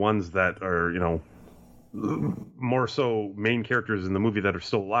only ones that are, more so main characters in the movie that are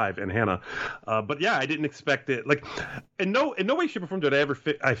still alive, and Hannah. But yeah, I didn't expect it. Like, in no way, shape, or form did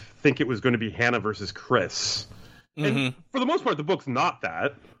I think it was going to be Hannah versus Chris. And for the most part, the book's not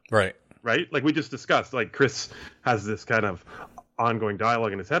that. Right. Like we just discussed, like Chris has this kind of ongoing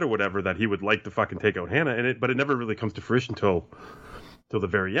dialogue in his head or whatever that he would like to fucking take out Hannah in it, but it never really comes to fruition till the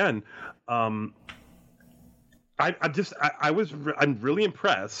very end. I'm really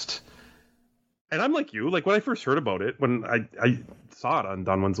impressed. And I'm like you, like when I first heard about it, when I saw it on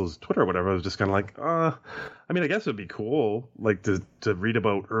Don Wenzel's Twitter or whatever, I was just kind of like, I mean, I guess it'd be cool, like to read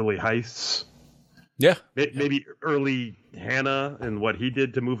about early heists. Yeah. Maybe early Hannah and what he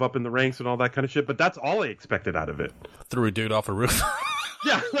did to move up in the ranks and all that kind of shit. But that's all I expected out of it. Threw a dude off a roof.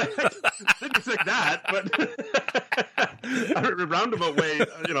 Yeah. Didn't expect that, but a roundabout way,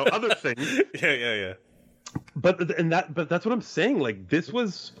 other things. Yeah. But that's what I'm saying. Like this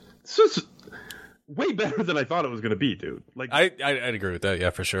was way better than I thought it was going to be, dude. Like I'd agree with that.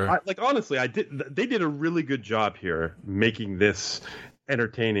 Yeah, for sure. Honestly, they did a really good job here making this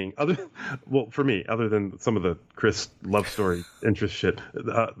entertaining, for me, other than some of the Chris love story interest shit,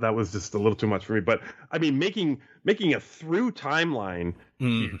 that was just a little too much for me. But I mean, making a through timeline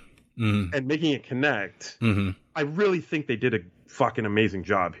and making it connect, I really think they did a fucking amazing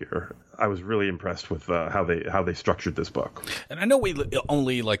job here. I was really impressed with how they structured this book. And I know we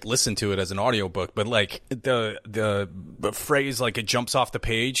only like listen to it as an audiobook, but like the phrase like it jumps off the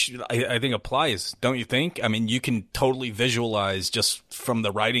page, I think applies, don't you think? I mean, you can totally visualize just from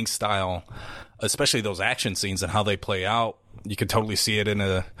the writing style, especially those action scenes and how they play out. You can totally see it in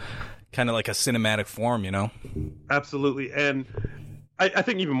a kind of like a cinematic form, you know? Absolutely. And I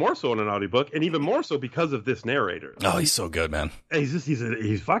think even more so in an audiobook, and even more so because of this narrator. Oh, he's so good, man. And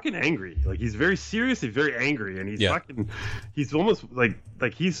he's fucking angry. Like, he's very serious, he's very angry, and he's almost like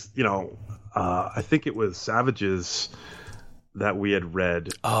he's, you know, I think it was Savages that we had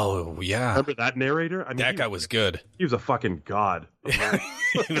read. Oh, yeah. Remember that narrator? I mean, that guy was good. He was a fucking god.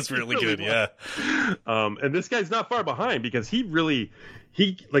 He was really good, yeah. And this guy's not far behind because I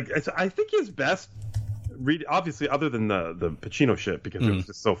think his best read, obviously, other than the Pacino shit, because it was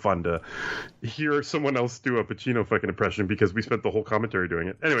just so fun to hear someone else do a Pacino fucking impression because we spent the whole commentary doing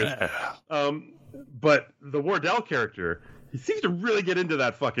it. Anyways, but the Wardell character, he seems to really get into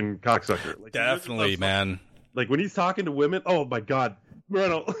that fucking cocksucker. Like, definitely, man. Like when he's talking to women, oh my god,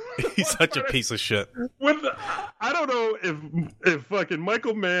 Reynolds. He's such a piece of shit. I don't know if fucking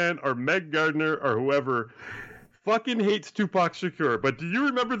Michael Mann or Meg Gardner or whoever fucking hates Tupac Shakur, but do you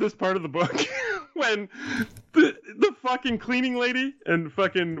remember this part of the book when the fucking cleaning lady and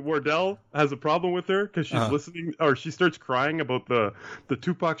fucking Wardell has a problem with her because she's listening, or she starts crying about the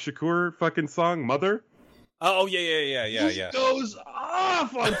Tupac Shakur fucking song Mother? Oh yeah. He goes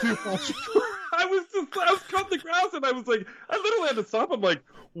off on Tupac Shakur. I was cutting the grass and I was like, I literally had to stop. I'm like,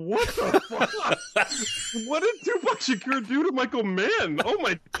 what the fuck? What did Tupac Shakur do to Michael Mann? Oh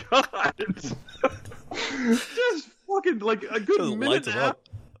my god. Just fucking like a good just minute and a half.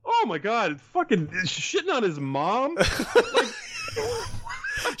 Oh my god, fucking shitting on his mom. Like,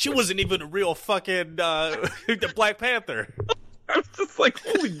 she wasn't even a real fucking Black Panther. I was just like,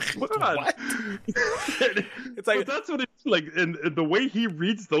 holy god. What? It's like, but that's what it's like, and the way he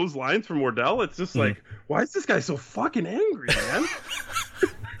reads those lines from Wardell, it's just like, why is this guy so fucking angry, man?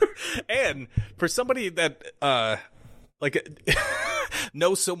 And for somebody that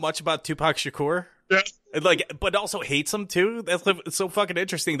knows so much about Tupac Shakur, but also hates him too. That's so fucking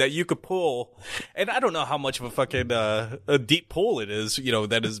interesting that you could pull. And I don't know how much of a fucking a deep pull it is, you know,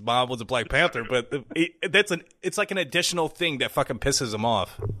 that his mom was a Black Panther, but it's like an additional thing that fucking pisses him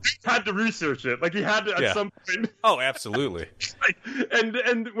off. He had to research it, like he had to at some point. Oh, absolutely. Like,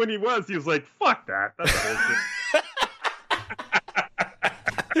 and when he was like, fuck that. That's bullshit.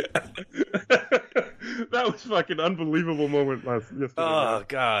 That was fucking unbelievable moment yesterday. Oh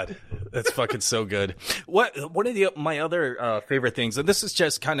god, that's fucking so good. One of my other favorite things, and this is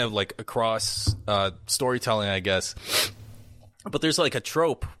just kind of like across storytelling, I guess, but there's like a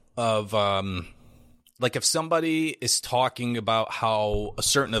trope of like if somebody is talking about how a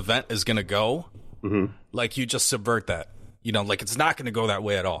certain event is going to go, like you just subvert that. You know, like it's not going to go that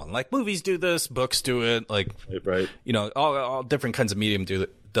way at all. Like movies do this, books do it, like right. You know, all different kinds of medium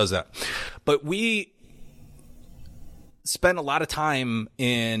does that. But we spend a lot of time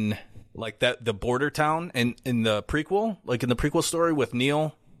in like the border town and in the prequel, like in the prequel story with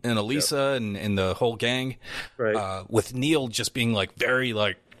Neil and Elisa and the whole gang, right? With Neil just being like very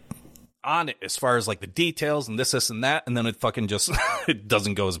like on it as far as like the details and this and that, and then it fucking just it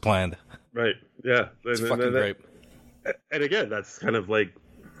doesn't go as planned. Right? Yeah, it's fucking great. And again, that's kind of like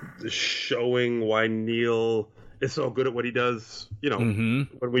showing why Neil is so good at what he does, you know,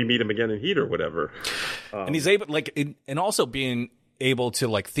 when we meet him again in Heat or whatever. And he's able, like, and also being able to,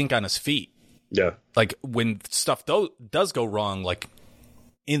 like, think on his feet. Yeah. Like, when stuff does go wrong, like,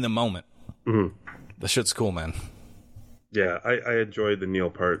 in the moment. The shit's cool, man. Yeah, I enjoyed the Neil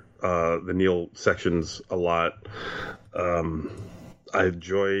part, the Neil sections a lot. For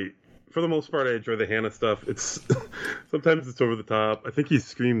the most part, I enjoy the Hannah stuff. Sometimes it's over the top. I think he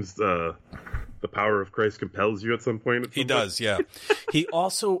screams the power of Christ compels you at some point. He does, yeah. He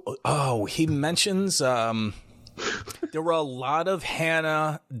also, he mentions there were a lot of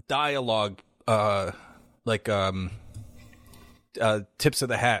Hannah dialogue, tips of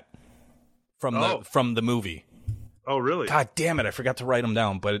the hat from the movie. Oh, really? God damn it! I forgot to write them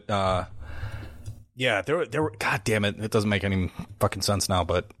down, but yeah, there were. God damn it! It doesn't make any fucking sense now,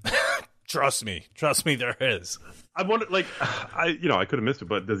 but. Trust me, there is. I wonder, like, I could have missed it,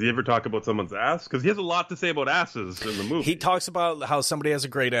 but does he ever talk about someone's ass? Because he has a lot to say about asses in the movie. He talks about how somebody has a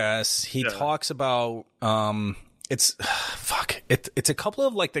great ass. He talks about it's a couple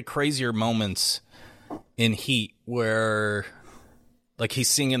of like the crazier moments in Heat where like he's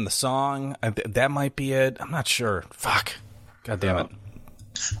singing the song. That might be it. I'm not sure. Fuck. God damn it.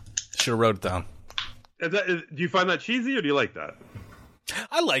 Should have wrote it down. Do you find that cheesy, or do you like that?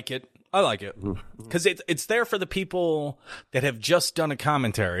 I like it because it's there for the people that have just done a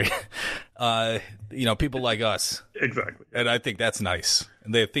commentary. People like us. Exactly. And I think that's nice.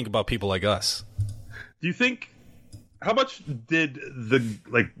 And they think about people like us. Do you think? How much did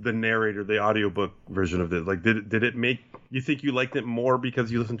the narrator, the audiobook version of this, did it make you think you liked it more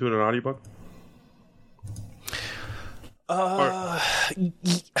because you listened to it in an audiobook? I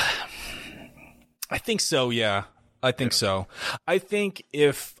think so. Yeah, I think so. I think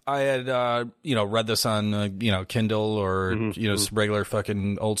if I had, read this on, Kindle or, some regular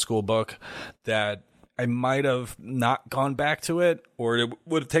fucking old school book, that I might have not gone back to it, or it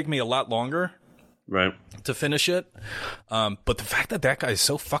would have taken me a lot longer. Right. To finish it. But the fact that guy is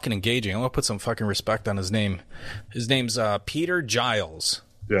so fucking engaging, I'm going to put some fucking respect on his name. His name's Peter Giles.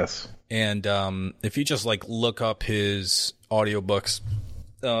 Yes. And if you just look up his audiobooks,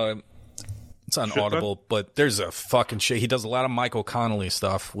 it's on Audible, but there's a fucking shit. He does a lot of Michael Connelly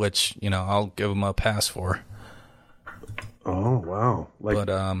stuff, which, I'll give him a pass for. Oh, wow.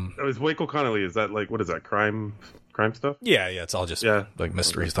 Is Michael Connelly, is that what is that, crime stuff? Yeah, it's all just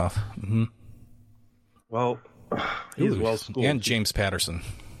mystery stuff. Mm-hmm. Well, he's well schooled. And James Patterson.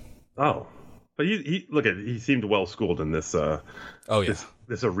 Oh, but he seemed well schooled in this.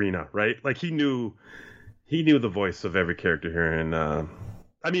 This arena, right? He knew the voice of every character here, and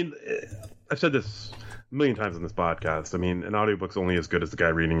I've said this a million times in this podcast. I mean, an audiobook's only as good as the guy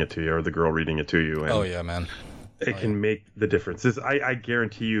reading it to you or the girl reading it to you. And oh yeah, man. It can make the difference. I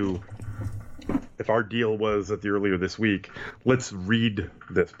guarantee you. If our deal was at the earlier this week, let's read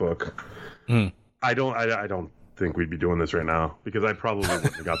this book. I don't think we'd be doing this right now because I probably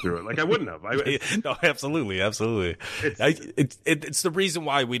wouldn't have got through it. I wouldn't have. No, absolutely. It's the reason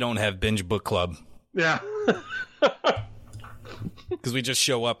why we don't have binge book club. Yeah. Because we just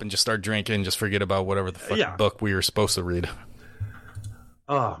show up and just start drinking and just forget about whatever the fucking book we were supposed to read.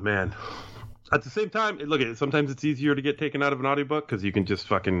 Oh, man. At the same time, sometimes it's easier to get taken out of an audiobook because you can just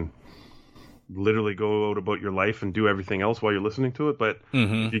fucking literally go out about your life and do everything else while you're listening to it. But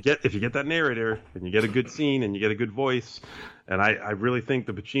if you get that narrator and you get a good scene and you get a good voice, and I really think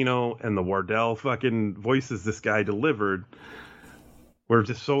the Pacino and the Wardell fucking voices this guy delivered were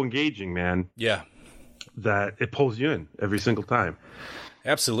just so engaging, man. Yeah. That it pulls you in every single time.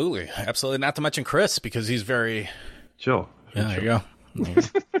 Absolutely. Not to mention Chris, because he's very chill. Yeah, there you go.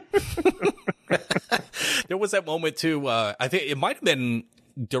 There was that moment too. I think it might have been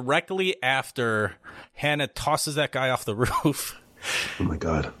directly after Hannah tosses that guy off the roof. Oh my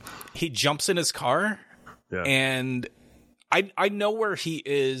God. He jumps in his car. Yeah. And I know where he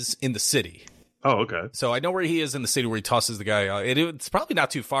is in the city. Oh, okay. So I know where he is in the city where he tosses the guy out. It's probably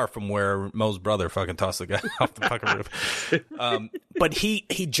not too far from where Mo's brother fucking tossed the guy off the fucking roof. But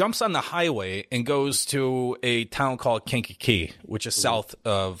he jumps on the highway and goes to a town called Kankakee, which is south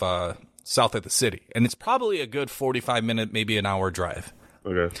of the city. And it's probably a good 45-minute, maybe an hour drive.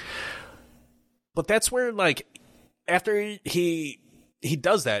 Okay. But that's where, after he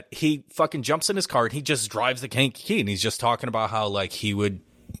does that, he fucking jumps in his car and he just drives the Kankakee, and he's just talking about how, I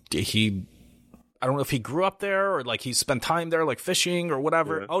don't know if he grew up there or he spent time there, fishing or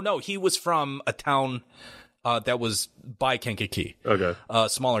whatever. Yeah. Oh no, he was from a town that was by Kankakee. Okay. A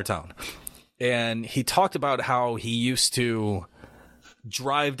smaller town. And he talked about how he used to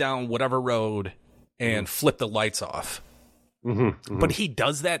drive down whatever road and flip the lights off. Mm-hmm. But he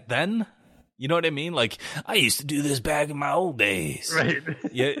does that then? You know what I mean? I used to do this back in my old days. Right.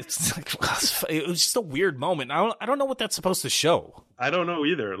 Yeah, it was just a weird moment. I don't know what that's supposed to show. I don't know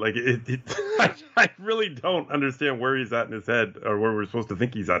either. I really don't understand where he's at in his head, or where we're supposed to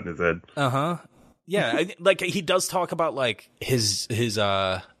think he's at in his head. Uh-huh. Yeah, he does talk about his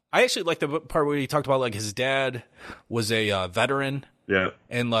I actually like the part where he talked about his dad was a veteran. Yeah.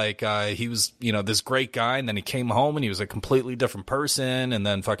 And he was, this great guy, and then he came home and he was a completely different person, and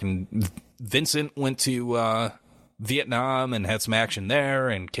then fucking Vincent went to Vietnam and had some action there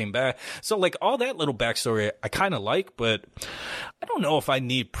and came back. So all that little backstory I kind of like, but I don't know if I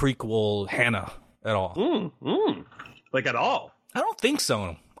need prequel Hannah at all. At all? I don't think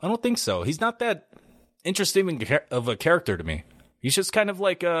so. He's not that interesting of a character to me. He's just kind of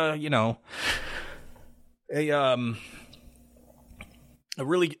a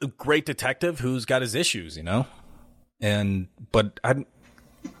really great detective who's got his issues,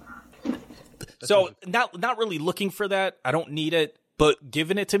 so not really looking for that. I don't need it, but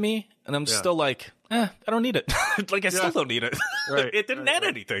giving it to me, and I'm still I don't need it. I still don't need it. Right. It didn't add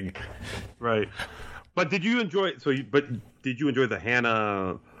anything. Right. But did you enjoy? Did you enjoy the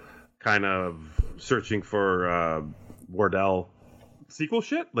Hannah kind of searching for Wardell sequel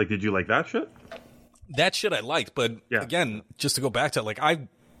shit? Did you like that shit? That shit I liked, but again, just to go back to, like, I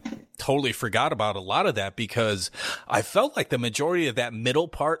totally forgot about a lot of that because I felt like the majority of that middle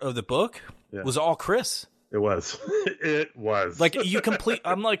part of the book was all Chris. It was. It was. Like,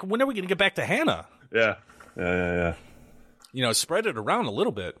 I'm like, when are we going to get back to Hannah? Yeah. You know, spread it around a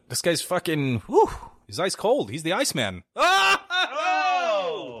little bit. This guy's fucking, he's ice cold. He's the Iceman.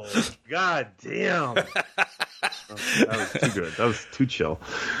 Oh! God damn. That was too good. That was too chill.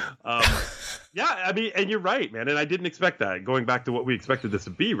 Yeah, I mean, and you're right, man. And I didn't expect that. Going back to what we expected this to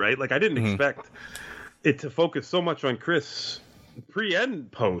be, right? Like, I didn't expect it to focus so much on Chris pre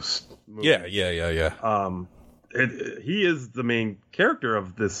and post movie. Yeah. He is the main character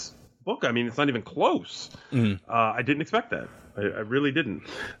of this book. I mean, it's not even close. I didn't expect that. I really didn't.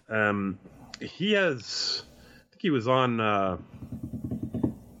 He has, I think he was on,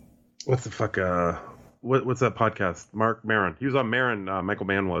 what's the fuck, what's that podcast? Mark Maron. He was on Maron, Michael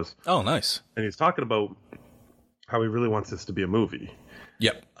Mann was. Oh, nice. And he's talking about how he really wants this to be a movie.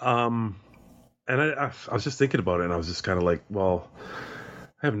 Yep. And I was just thinking about it, and I was just kind of like, well,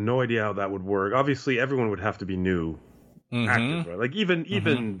 I have no idea how that would work. Obviously, everyone would have to be new actors, right? Like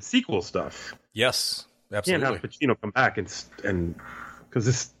even sequel stuff. Yes, absolutely. You can't have Pacino come back and because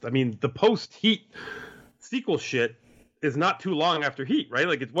this, I mean, the post Heat sequel shit is not too long after Heat, right?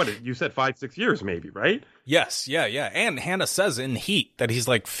 Like, it's what you said, 5-6 years maybe, right? Yes, yeah. And Hannah says in Heat that he's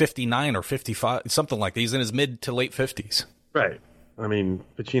like 59 or 55, something like that. He's in his mid to late 50s. Right. I mean,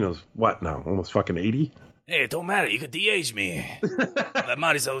 Pacino's what now? Almost fucking 80? Hey, it don't matter. You could de-age me. That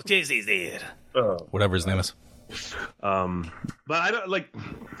Marisol Casey's dead. Whatever his name is. But I don't like.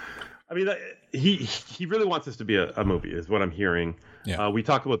 I mean, he really wants this to be a movie, is what I'm hearing. Yeah. We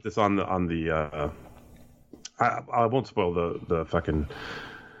talked about this on the. I won't spoil the fucking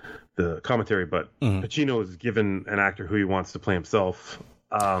the commentary, but Pacino is given an actor who he wants to play himself.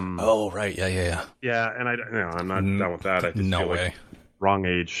 Oh right, yeah. Yeah, and I'm not down with that. I just feel way. Like wrong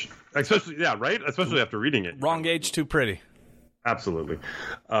age, especially right, especially after reading it. Wrong age, too pretty. Absolutely.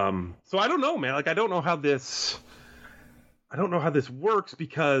 So I don't know, man. Like, I don't know how this works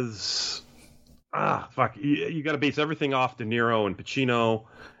because fuck, you got to base everything off De Niro and Pacino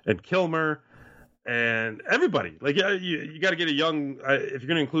and Kilmer. And everybody, like, you got to get a young. If you're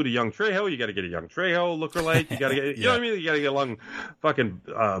going to include a young Trejo, you got to get a young Trejo lookalike. You got to get, you know what I mean? You got to get a young fucking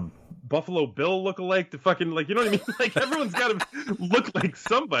Buffalo Bill lookalike to fucking, like, you know what I mean? Like, everyone's got to look like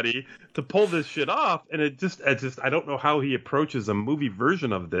somebody to pull this shit off. And it just, I don't know how he approaches a movie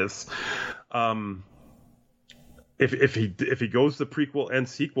version of this. If he goes the prequel and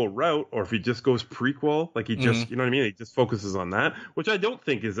sequel route, or if he just goes prequel, like he just, you know what I mean? He just focuses on that, which I don't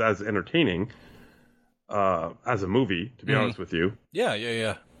think is as entertaining. As a movie, to be honest with you.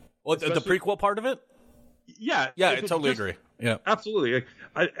 Yeah. Well, the prequel part of it? Yeah. Yeah, I totally agree. Yeah. Absolutely.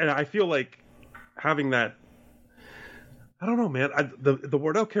 I feel like having that, I don't know, man. The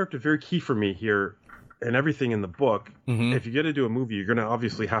Wardell character is very key for me here, and everything in the book. If you're going to do a movie, you're going to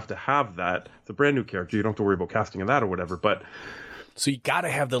obviously have to have that. It's a brand new character. You don't have to worry about casting of that or whatever, but. So you got to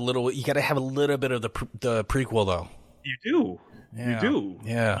have a little bit of the prequel, though. You do. Yeah. You do.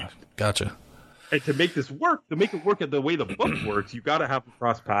 Yeah. Gotcha. And to make this work, to make it work at the way the book works, you got to have a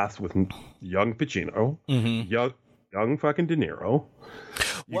cross paths with young Pacino, young fucking De Niro.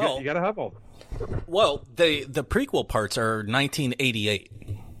 You got to have all. Well, the prequel parts are 1988.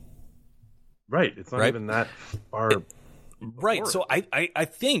 Right. It's not even that far. Right. So I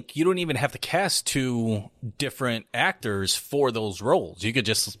think you don't even have to cast two different actors for those roles. You could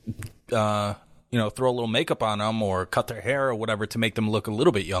just throw a little makeup on them or cut their hair or whatever to make them look a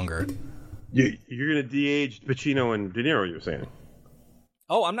little bit younger. You're going to de-age Pacino and De Niro, you're saying?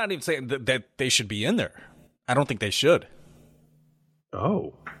 Oh, I'm not even saying that they should be in there. I don't think they should.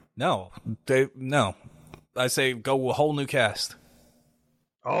 Oh. No. I say go a whole new cast.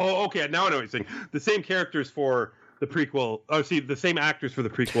 Oh, okay. Now I know what you're saying. The same characters for the prequel. Oh, see, the same actors for the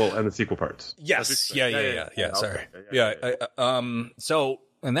prequel and the sequel parts. Yes. Yeah. Sorry. Yeah. So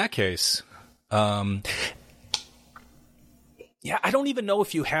in that case, yeah, I don't even know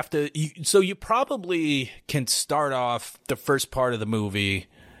if you have to. So you probably can start off the first part of the movie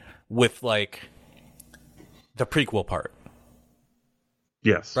with like the prequel part.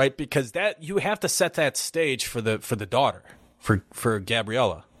 Yes. Right, because that you have to set that stage for the daughter, for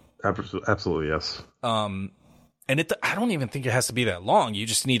Gabriella. Absolutely, yes. And I don't even think it has to be that long. You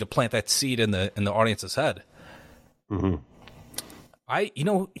just need to plant that seed in the audience's head. Mm-hmm. You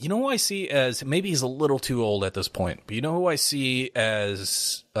know who I see as, maybe he's a little too old at this point, but you know who I see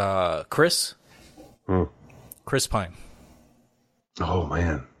as Chris? Chris Pine. Oh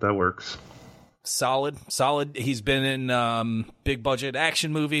man, that works. solid. He's been in big budget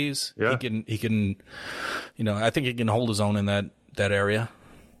action movies. Yeah. He can, I think he can hold his own in that area.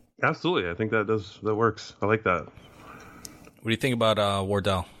 Absolutely. I think that works. I like that. What do you think about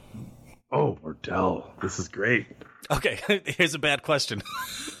Wardell? Oh, Wardell. This is great. Okay, here's a bad question.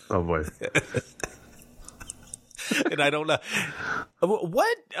 Oh boy. And I don't know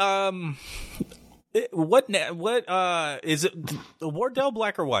what is it? Wardell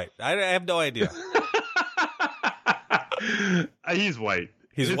black or white? I have no idea. He's white.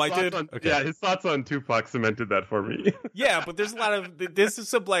 He's white, dude? Okay. Yeah, his thoughts on Tupac cemented that for me. Yeah, but there's a lot of this is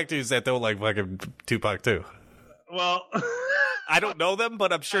some black dudes that don't like fucking Tupac too. Well, I don't know them,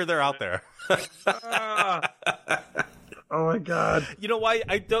 but I'm sure they're out there. Oh my god! You know why?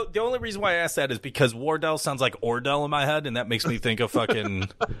 The only reason why I asked that is because Wardell sounds like Ordell in my head, and that makes me think of fucking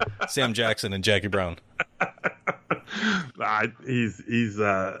Sam Jackson and Jackie Brown. He's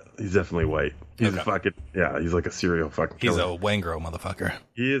definitely white. He's a fucking he's like a serial fucking killer. He's a Wangro motherfucker.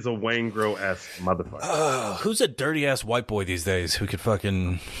 He is a Wangro-esque motherfucker. Who's a dirty ass white boy these days who could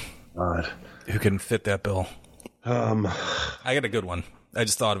fucking who can fit that bill? I got a good one. I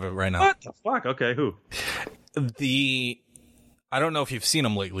just thought of it right now. What the fuck? Okay, who? I don't know if you've seen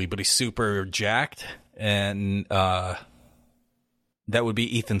him lately, but he's super jacked, and that would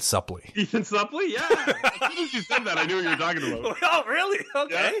be Ethan Suplee. Ethan Suplee? Yeah. As soon as you said that, I knew what you were talking about. Oh, really?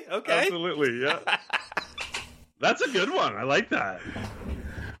 Okay, Yeah, okay. Absolutely, yeah. That's a good one. I like that.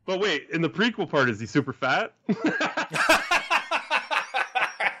 But wait, in the prequel part, is he super fat?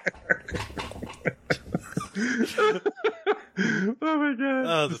 Oh my god!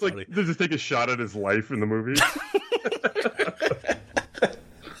 Oh, that's funny. They just take a shot at his life in the movie.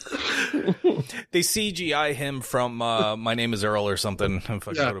 They CGI him from My Name Is Earl or something and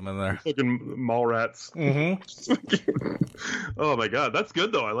fucking put him in there. Fucking mall rats. Mm-hmm. Oh my god, that's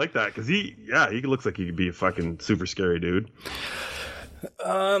good though. I like that because he looks like he could be a fucking super scary dude.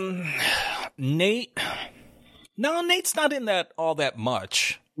 Nate. No, Nate's not in that all that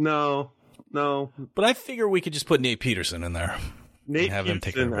much. No. But I figure we could just put Nate Peterson in there. Nate have him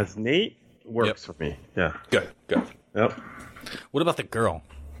take Peterson as Nate works for me. Yeah. Good. Yep. What about the girl?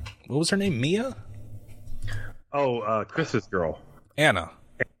 What was her name? Mia? Oh, Chris's girl. Anna.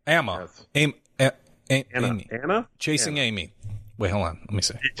 Amma. Yes. Amy. Anna? Chasing Anna. Amy. Wait, hold on. Let me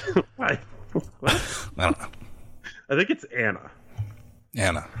see. Why? I don't know. I think it's Anna.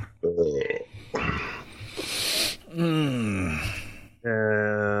 Anna.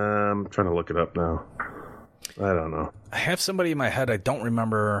 I'm trying to look it up now. I don't know. I have somebody in my head. I don't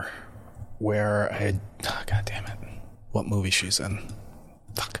remember where I... Oh, God damn it. What movie she's in.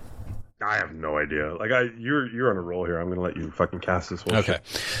 Fuck. I have no idea. Like you're on a roll here. I'm going to let you fucking cast this one. Okay.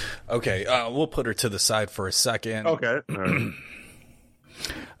 We'll put her to the side for a second. Okay. All right.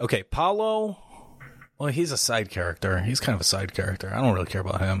 Okay, Paulo. Well, he's a side character. He's kind of a side character. I don't really care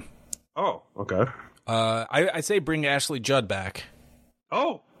about him. Oh, okay. I say bring Ashley Judd back.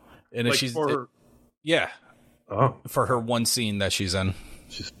 Oh, and if like she's for her... yeah, for her one scene that she's in.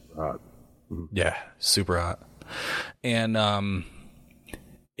 She's hot. Mm-hmm. Yeah, super hot. And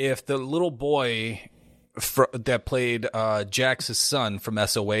if the little boy that played Jax's son from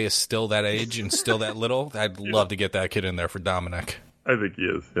SOA is still that age and still that little, I'd love to get that kid in there for Dominic. I think he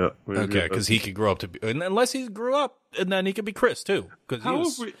is. Yeah. Okay, because he could grow up to be, and unless he grew up, and then he could be Chris too. Because how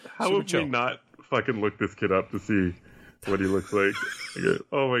have we not fucking looked this kid up to see what he looks like?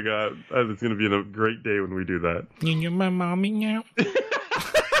 Oh my god, it's gonna be a great day when we do that. You're my mommy now.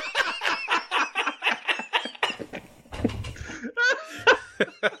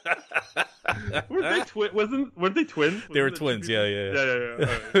 Weren't they twins? They were twins. Yeah.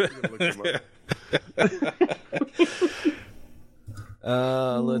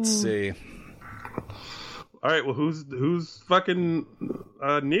 Let's see. All right. Well, who's fucking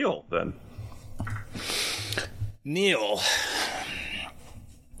Neil then? Neil.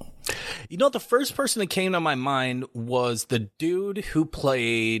 You know, the first person that came to my mind was the dude who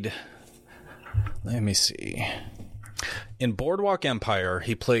played. Let me see. In Boardwalk Empire,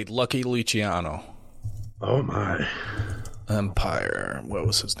 he played Lucky Luciano. Oh my. Empire. What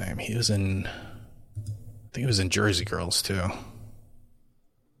was his name? He was in. I think he was in Jersey Girls too.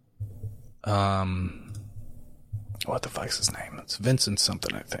 What the fuck's his name? It's Vincent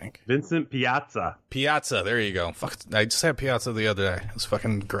something, I think. Vincent Piazza. Piazza, there you go. Fuck, I just had Piazza the other day. It was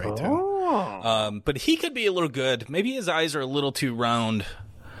fucking great too. But he could be a little good. Maybe his eyes are a little too round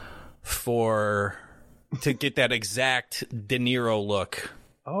to get that exact De Niro look.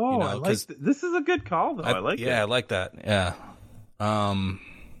 Oh, you know, I like this is a good call though. I like it. Yeah, I like that. Yeah. So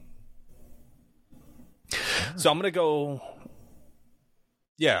I'm gonna go.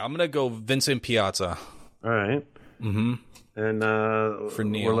 Yeah, I'm gonna go Vincent Piazza. All right. Mm-hmm. And for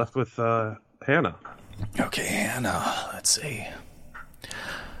Neil, we're left with Hannah. Okay, Hannah. Let's see.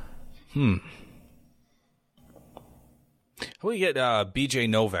 How we get BJ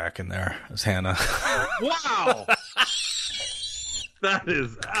Novak in there as Hannah? Wow. That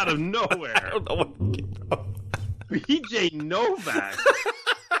is out of nowhere. I don't know what. BJ Novak.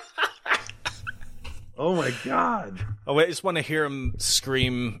 Oh my God. Oh wait, I just want to hear him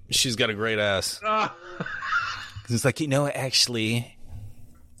scream. She's got a great ass. It's like, actually, I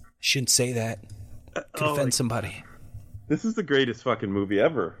shouldn't say that. Could offend somebody. This is the greatest fucking movie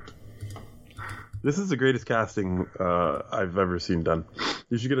ever. This is the greatest casting I've ever seen done.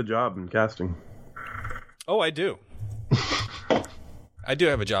 You should get a job in casting. Oh, I do. I do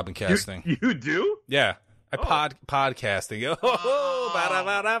have a job in casting. You do? Yeah. Podcasting.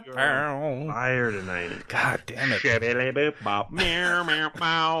 Fire tonight. God damn it.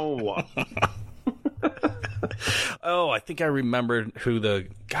 Oh, I think I remembered who the...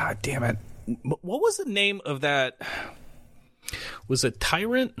 God damn it. What was the name of that? Was it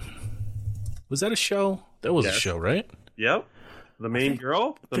Tyrant? Was that a show? That was a show, right? Yep. The main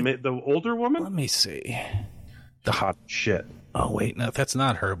girl? The older woman? Let me see. The hot... Shit. Oh, wait. No, that's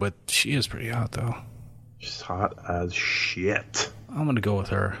not her, but she is pretty hot, though. She's hot as shit. I'm going to go with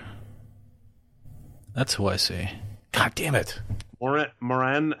her. That's who I see. God damn it.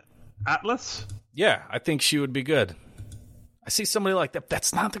 Moran Atlas? Yeah, I think she would be good. I see somebody like that.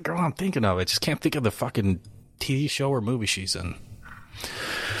 That's not the girl I'm thinking of. I just can't think of the fucking TV show or movie she's in.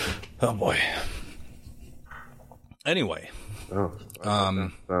 Oh, boy. Anyway. Oh,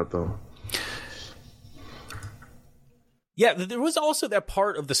 that though. Yeah, there was also that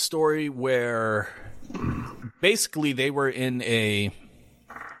part of the story where basically they were in a...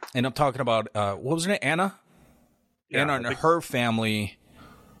 And I'm talking about, what was her name? Anna? Yeah, Anna and her family...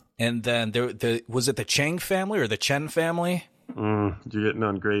 And then was it the Chang family or the Chen family? You're getting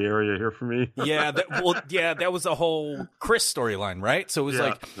on gray area here for me. Yeah, that was the whole Chris storyline, right? So it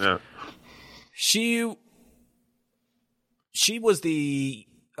was she was she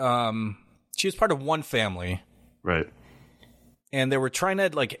was part of one family, right? And they were trying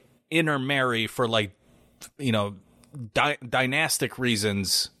to like intermarry for like dynastic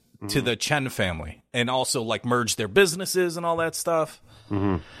reasons to the Chen family, and also like merge their businesses and all that stuff.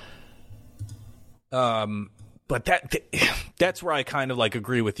 Mm-hmm. But that's where I kind of like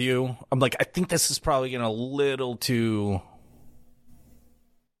agree with you. I'm like, I think this is probably getting a little too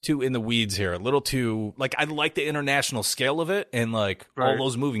in the weeds here. A little too, like, I like the international scale of it and like all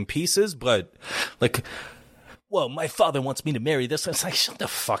those moving pieces, but like, well, my father wants me to marry this. It's like, shut the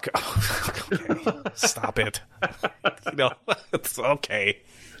fuck up. Okay, stop it. It's okay.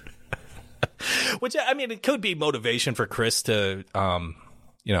 Which, I mean, it could be motivation for Chris to,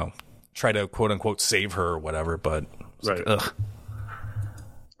 try to quote unquote save her or whatever, but right. Ugh.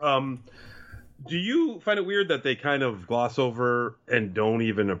 Do you find it weird that they kind of gloss over and don't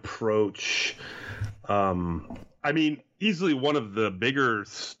even approach? I mean, easily one of the bigger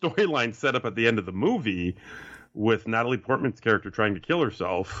storylines set up at the end of the movie with Natalie Portman's character trying to kill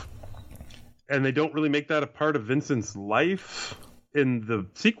herself, and they don't really make that a part of Vincent's life in the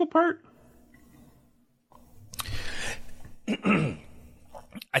sequel part.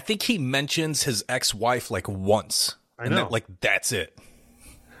 I think he mentions his ex-wife like once. I know. That's it.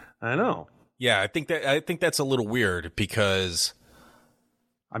 I know. Yeah, I think that's a little weird because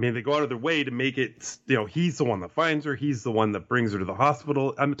I mean, they go out of their way to make it, he's the one that finds her, he's the one that brings her to the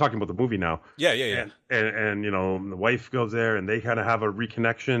hospital. I'm talking about the movie now. Yeah. And the wife goes there and they kind of have a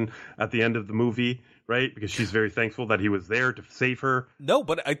reconnection at the end of the movie, right? Because she's very thankful that he was there to save her. No,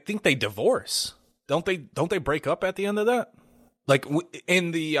 but I think they divorce. Don't they break up at the end of that? Like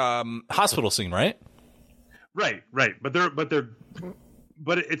in the hospital scene, right? Right. But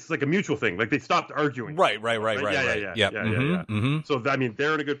it's like a mutual thing. Like they stopped arguing. Right. Yeah. Mm-hmm. So I mean,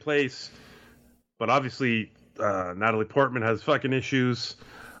 they're in a good place, but obviously Natalie Portman has fucking issues.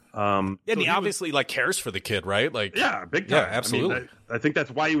 And he obviously like cares for the kid, right? Like, yeah, big time. Yeah, absolutely. I mean, I think that's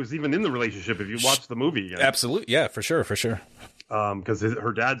why he was even in the relationship. If you watch the movie, absolutely, yeah, for sure. Because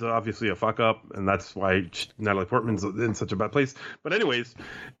her dad's obviously a fuck up, and that's why Natalie Portman's in such a bad place. But anyways,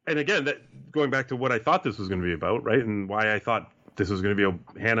 and again, going back to what I thought this was going to be about, right, and why I thought this was going to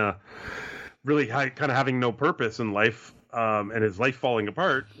be Hannah really kind of having no purpose in life, and his life falling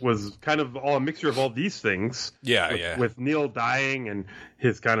apart, was kind of all a mixture of all these things. Yeah, with Neil dying and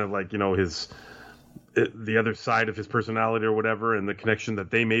his kind of like the other side of his personality or whatever, and the connection that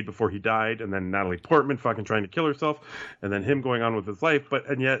they made before he died, and then Natalie Portman fucking trying to kill herself, and then him going on with his life.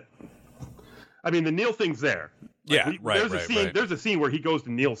 And yet, I mean, the Neil thing's there. There's a scene where he goes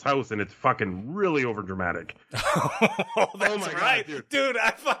to Neil's house and it's fucking really overdramatic. That's right. God, dude,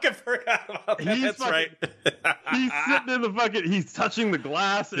 I fucking forgot about that. That's right. He's sitting in the fucking, he's touching the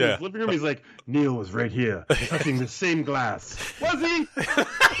glass in his living room. He's like, Neil was right here, touching the same glass. Was he?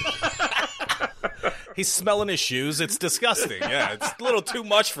 He's smelling his shoes. It's disgusting. Yeah, it's a little too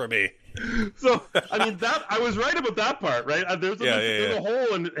much for me. So, I mean, I was right about that part, right? There's a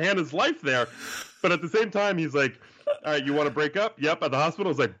hole in Hannah's life there. But at the same time, he's like, all right, you want to break up? Yep, at the hospital.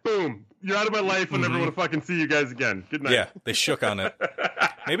 It's like, boom, you're out of my life. I'll never want to fucking see you guys again. Good night. Yeah, they shook on it.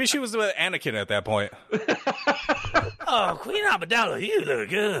 Maybe she was with Anakin at that point. Oh, Queen Amidala, you look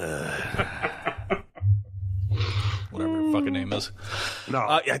good. Whatever her fucking name is. No.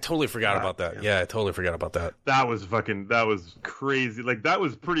 I totally forgot about that. Yeah, I totally forgot about that. That was crazy. Like, that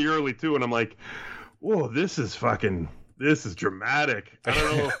was pretty early, too. And I'm like, whoa, this is dramatic. I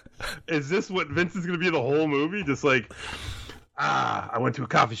don't know. Is this what Vince is going to be the whole movie? Just like, I went to a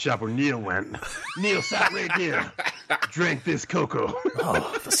coffee shop where Neil went. Neil sat right here. Drank this cocoa.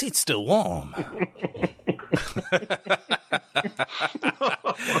 Oh, the seat's still warm.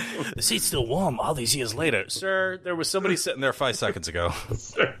 The seat's still warm all these years later. Sir, there was somebody sitting there 5 seconds ago.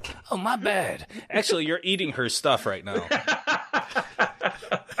 Oh, my bad. Actually, you're eating her stuff right now.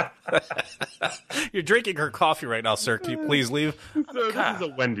 You're drinking her coffee right now, sir. Can you please leave? Sir, this is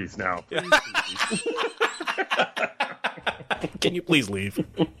a Wendy's now. Can you please leave?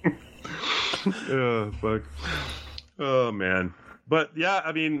 Oh, fuck. Oh, man. But, yeah,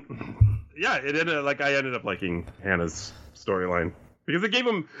 I mean, yeah, I ended up liking Hannah's storyline. Because they gave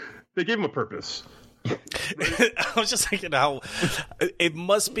him a purpose. I was just thinking how it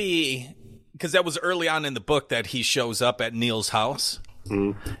must be, because that was early on in the book that he shows up at Neil's house.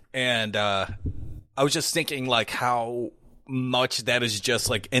 Mm-hmm. And I was just thinking, like, how much that is just,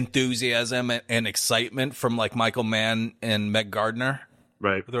 like, enthusiasm and excitement from, like, Michael Mann and Meg Gardner.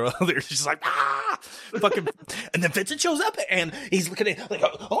 Right. They're just like, fucking. And then Vincent shows up and he's looking at, like,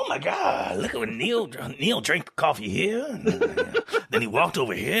 oh my God, look at what Neil drank coffee here. And then he walked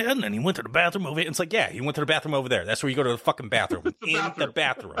over here and then he went to the bathroom over here. And it's like, yeah, he went to the bathroom over there. That's where you go to the fucking bathroom. The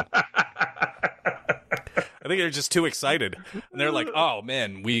bathroom. I think they're just too excited. And they're like, oh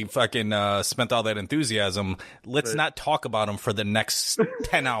man, we fucking spent all that enthusiasm. Let's not talk about him for the next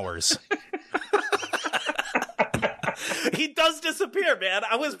 10 hours. He does disappear, man.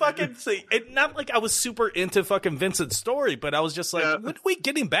 I was fucking not like I was super into fucking Vincent's story, but I was just like, when are we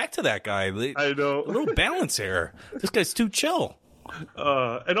getting back to that guy? I know. A little balance here. This guy's too chill.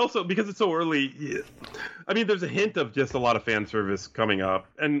 And also because it's so early, I mean, there's a hint of just a lot of fan service coming up,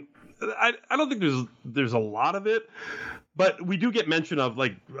 and I don't think there's a lot of it, but we do get mention of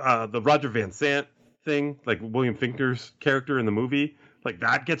like the Roger Van Sant thing, like William Finkner's character in the movie. Like,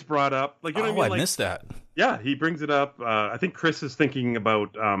 that gets brought up. Like, you know what I mean? I missed that. Yeah, he brings it up. I think Chris is thinking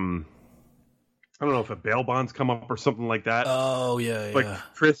about, I don't know if a bail bond's come up or something like that. Oh, yeah. Like,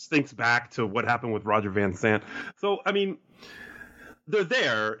 Chris thinks back to what happened with Roger Van Sant. So, I mean, they're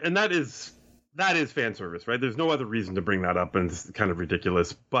there, and that is fan service, right? There's no other reason to bring that up, and it's kind of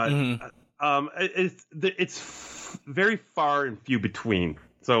ridiculous. But it's very far and few between.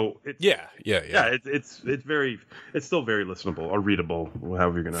 So it's, it's still very listenable or readable,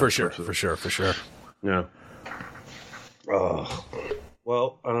 however you're gonna. For sure. Yeah. Oh,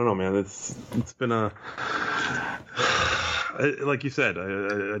 well, I don't know, man. It's been like you said,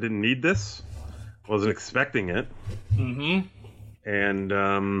 I didn't need this. Wasn't expecting it. Mm-hmm. And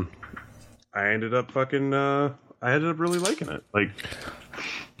I ended up really liking it. Like,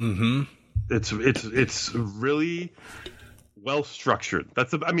 mm-hmm. It's really well structured.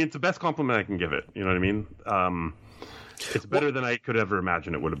 It's the best compliment I can give it. You know what I mean? It's better than I could ever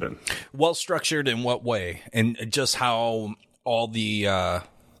imagine it would have been. Well structured in what way? And just how all the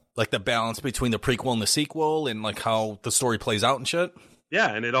like the balance between the prequel and the sequel, and like how the story plays out and shit.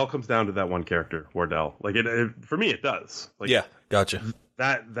 Yeah, and it all comes down to that one character, Wardell. Like it for me, it does. Like, yeah, gotcha.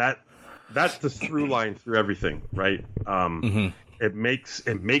 That's the through line through everything, right? Mm-hmm. It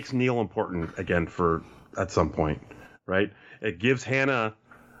makes Neil important again at some point, right? It gives Hannah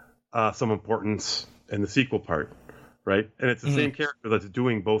some importance in the sequel part, right? And it's the same character that's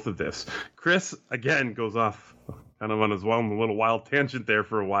doing both of this. Chris, again, goes off kind of on his own little wild tangent there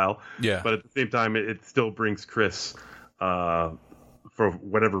for a while. Yeah. But at the same time, it still brings Chris, for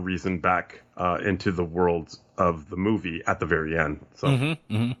whatever reason, back into the world of the movie at the very end. So,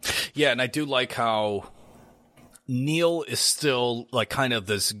 yeah, and I do like how Neil is still like kind of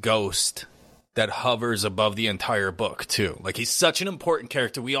this ghost that hovers above the entire book too. Like, he's such an important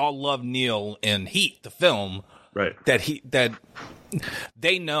character. We all love Neil in Heat, the film, right? That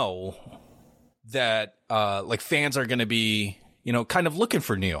they know that like fans are going to be, you know, kind of looking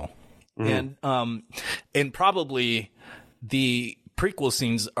for Neil, and probably the prequel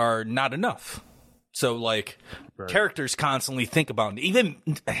scenes are not enough. So like characters constantly think about, even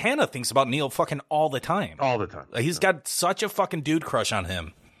Hannah thinks about Neil fucking all the time. All the time. He's got such a fucking dude crush on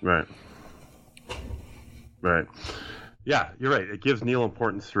him. Right. Yeah, you're right. It gives Neil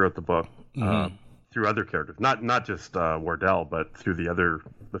importance throughout the book, through other characters, not just Wardell, but through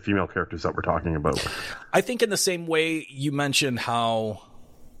the female characters that we're talking about. I think in the same way you mentioned how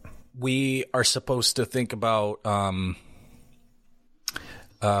we are supposed to think about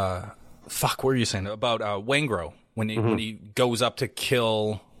what were you saying about Waingro when he goes up to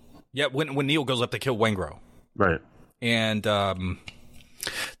kill? Yeah, when Neil goes up to kill Waingro, right? And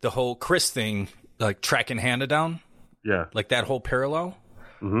the whole Chris thing, like tracking Hannah down, yeah, like that whole parallel.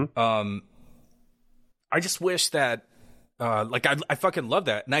 I just wish that, like I fucking love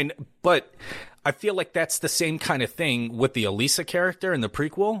that, but I feel like that's the same kind of thing with the Elisa character in the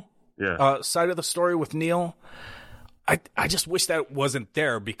prequel, side of the story with Neil. I just wish that wasn't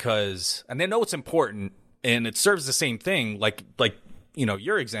there because, and I know it's important and it serves the same thing, like you know,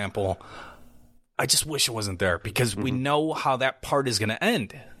 your example. I just wish it wasn't there because we know how that part is going to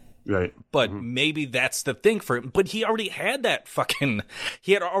end. Right. But maybe that's the thing for him. But he already had that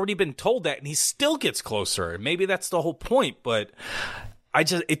he had already been told that and he still gets closer. Maybe that's the whole point. But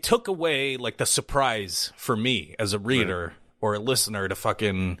it took away like the surprise for me as a reader or a listener to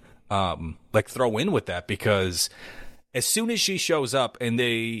fucking like throw in with that, because as soon as she shows up and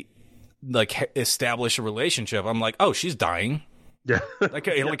they like establish a relationship, I'm like, oh, she's dying. Yeah.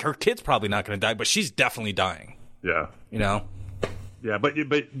 like her kid's probably not going to die, but she's definitely dying. Yeah. You know? Yeah, but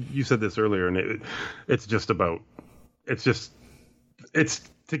you said this earlier, and it's to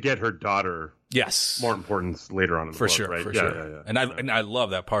get her daughter. Yes. More importance later on in the book, sure, right? For yeah, sure. Yeah. And I love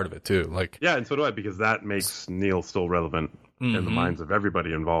that part of it too. Like, yeah, and so do I, because that makes Neil still relevant in the minds of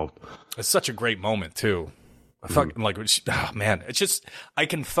everybody involved. It's such a great moment too. Fucking man, it's just, I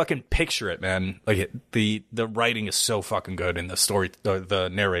can fucking picture it, man. Like the writing is so fucking good, and the story, the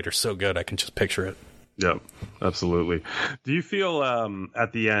narrator's so good. I can just picture it. Yeah, absolutely. Do you feel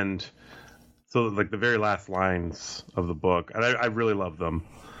at the end, so like the very last lines of the book, and I really love them,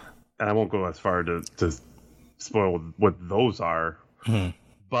 and I won't go as far to spoil what those are,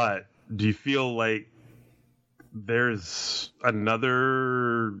 but do you feel like there's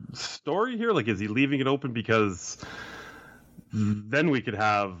another story here? Like, is he leaving it open? Because then we could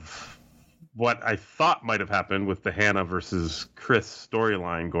have what I thought might have happened with the Hannah versus Chris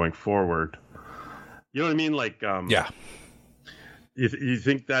storyline going forward. You know what I mean? Like, yeah. You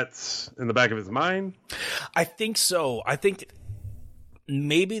think that's in the back of his mind? I think so. I think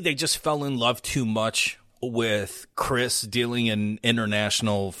maybe they just fell in love too much with Chris dealing in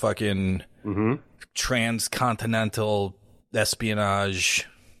international fucking transcontinental espionage,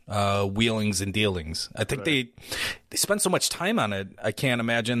 wheelings and dealings. I think they spent so much time on it. I can't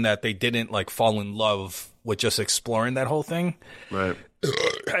imagine that they didn't like fall in love with just exploring that whole thing. Right.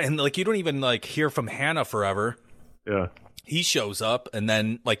 And like, you don't even like hear from Hannah forever. Yeah. He shows up and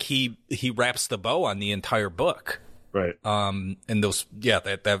then like he wraps the bow on the entire book. Right. And those,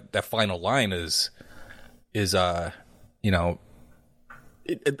 that final line is you know,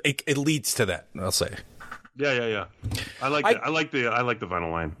 it leads to that, I'll say. Yeah. I like the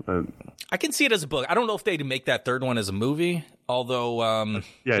final line. I can see it as a book. I don't know if they'd make that third one as a movie, although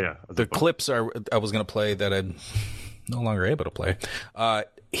the clips I was going to play that I'm no longer able to play.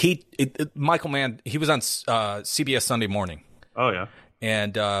 Michael Mann, he was on CBS Sunday Morning. Oh yeah.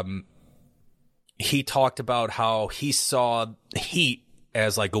 And he talked about how he saw Heat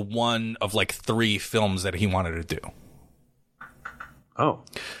as like one of like 3 films that he wanted to do. Oh,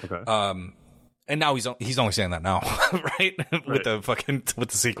 okay. And now he's only saying that now, right? With the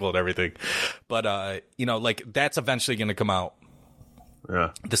sequel and everything. But you know, like that's eventually going to come out.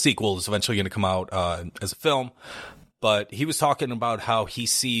 Yeah. The sequel is eventually going to come out as a film. But he was talking about how he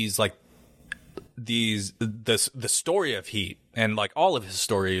sees like the story of Heat and like all of his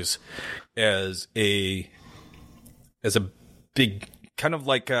stories as a big kind of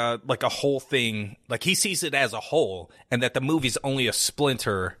like a whole thing. Like he sees it as a whole, and that the movie's only a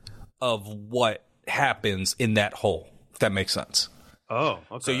splinter of what happens in that whole, if that makes sense. Oh,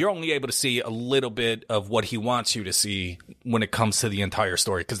 okay. So you're only able to see a little bit of what he wants you to see when it comes to the entire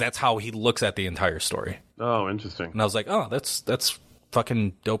story, because that's how he looks at the entire story. Oh, interesting. And I was like, oh, that's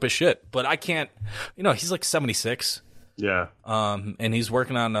fucking dope as shit. But I can't, you know, he's like 76. Yeah. And he's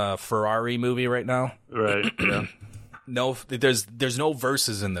working on a Ferrari movie right now. Right. Yeah. No, there's no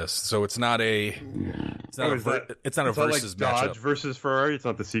verses in this, so it's not a versus like matchup. Dodge versus Ferrari. It's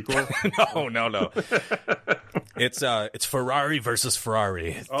not the sequel. No. It's Ferrari versus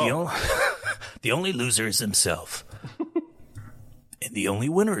Ferrari. Oh. The only loser is himself, and the only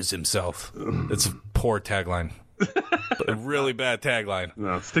winner is himself. It's a poor tagline. A really bad tagline.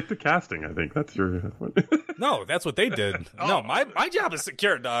 No, stick to casting. I think that's your. No, that's what they did. No, my job is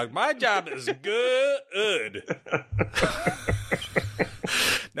secure, dog. My job is good.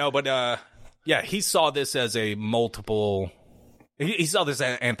 No, but yeah, he saw this as a multiple. He saw this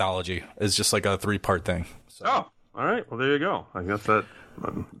anthology as just like a 3-part thing. So. Oh, all right. Well, there you go. I guess that.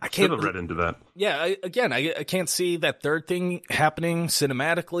 I should have read into that. Yeah, I can't see that third thing happening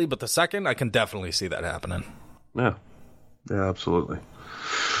cinematically, but the second, I can definitely see that happening. Yeah, absolutely.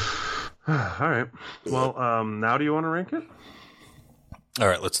 All right. Well, now do you want to rank it? All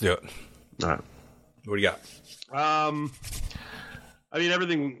right, let's do it. All right. What do you got? I mean,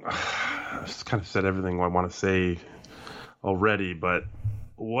 everything. I just kind of said everything I want to say already, but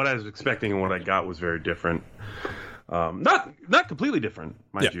what I was expecting and what I got was very different. Not completely different,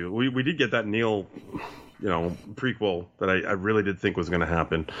 mind you. We did get that Neil, prequel that I really did think was going to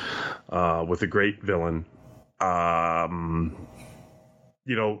happen with a great villain.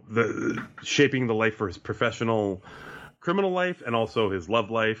 The shaping the life for his professional criminal life and also his love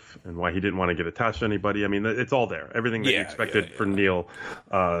life and why he didn't want to get attached to anybody. I mean, it's all there. Everything that you expected for Neil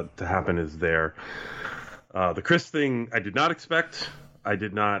to happen is there. The Chris thing, I did not expect. I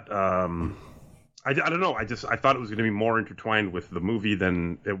did not. I don't know. I thought it was going to be more intertwined with the movie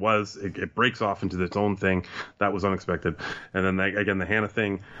than it was. It breaks off into its own thing. That was unexpected. And then again, the Hannah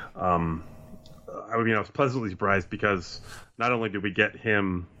thing. I was pleasantly surprised because not only did we get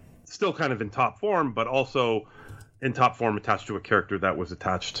him still kind of in top form, but also in top form attached to a character that was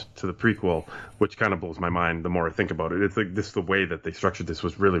attached to the prequel, which kind of blows my mind the more I think about it. It's like the way that they structured this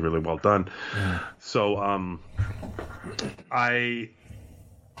was really, really well done. Mm. So I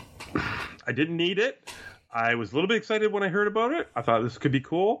didn't need it. I was a little bit excited when I heard about it. I thought this could be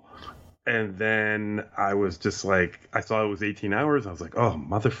cool. And then I was just like, I saw it was 18 hours. I was like, oh,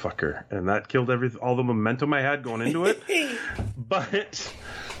 motherfucker. And that killed all the momentum I had going into it. But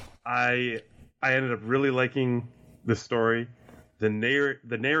I ended up really liking the story. The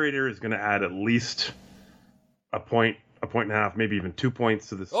narrator is going to add at least a point and a half, maybe even 2 points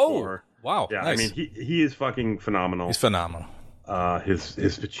to the score. Wow. Yeah, nice. I mean, he is fucking phenomenal. He's phenomenal. His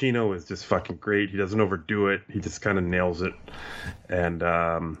Pacino is just fucking great. He doesn't overdo it. He just kind of nails it. And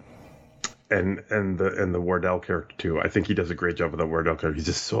the Wardell character too. I think he does a great job with that Wardell character. He's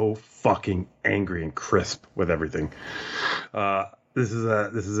just so fucking angry and crisp with everything. This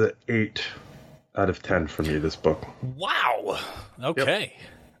is a 8 out of 10 for me. This book. Wow. Okay.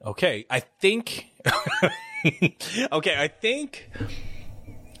 Yep. Okay. I think. I think.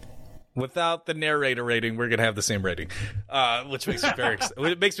 Without the narrator rating, we're gonna have the same rating, which makes me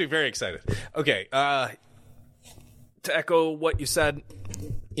very excited. Okay. To echo what you said,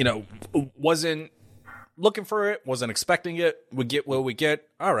 wasn't looking for it, wasn't expecting it. We get what we get.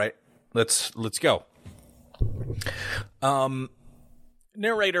 All right, let's go.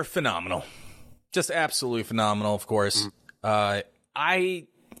 Narrator, phenomenal, just absolutely phenomenal. Of course, I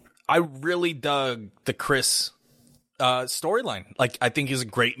really dug the Chris storyline. Like, I think he's a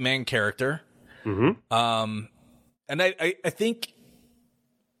great main character. Mm-hmm. And I think.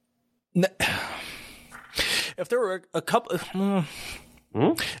 If there were a couple, if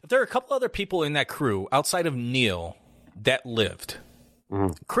there are a couple other people in that crew outside of Neil that lived,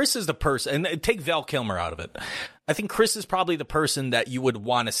 Chris is the person. And take Val Kilmer out of it. I think Chris is probably the person that you would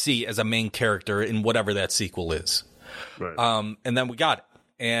want to see as a main character in whatever that sequel is. Right. And then we got it,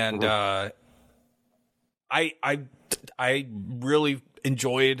 and I really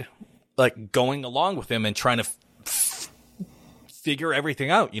enjoyed like going along with him and trying to figure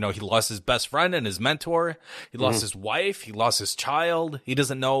everything out. He lost his best friend and his mentor. He lost his wife. He lost his child. He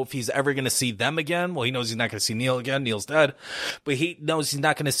doesn't know if he's ever going to see them again. Well, he knows he's not going to see Neil again. Neil's dead. But he knows he's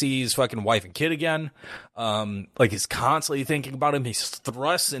not going to see his fucking wife and kid again. He's constantly thinking about him. He's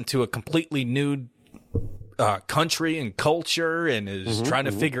thrust into a completely new country and culture and is trying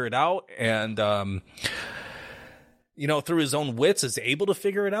to figure it out. And, through his own wits is able to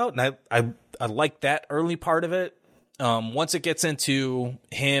figure it out. And I like that early part of it. Once it gets into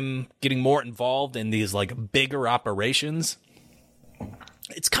him getting more involved in these like bigger operations,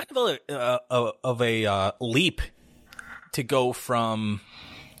 it's kind of a leap to go from,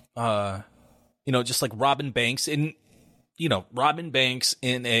 just like Robin Banks in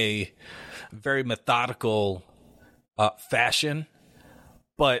a very methodical fashion,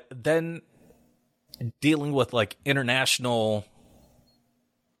 but then dealing with like international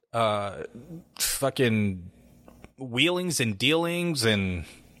fucking wheelings and dealings and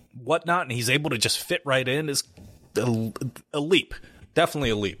whatnot, and he's able to just fit right in is a leap. Definitely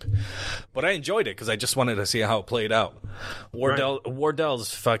a leap. But I enjoyed it because I just wanted to see how it played out.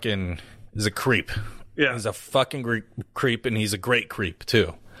 Wardell's fucking is a creep. Yeah. He's a fucking creep, and he's a great creep,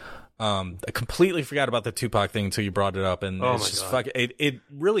 too. I completely forgot about the Tupac thing until you brought it up, and it's just fucking. It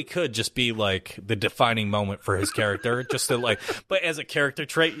really could just be like the defining moment for his character, just to like. But as a character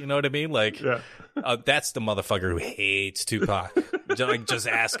trait, you know what I mean? Like, that's the motherfucker who hates Tupac. Just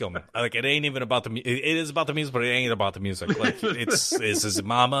ask him. Like, it ain't even about the. It is about the music, but it ain't about the music. Like, it's his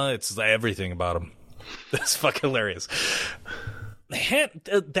mama. It's everything about him. That's fucking hilarious.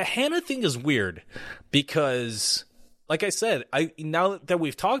 The Hannah thing is weird because. Like I said, now that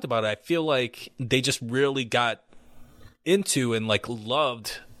we've talked about it, I feel like they just really got into and like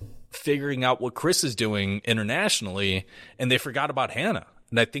loved figuring out what Chris is doing internationally, and they forgot about Hannah.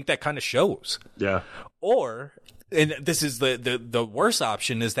 And I think that kind of shows. Yeah. Or, and this is the worst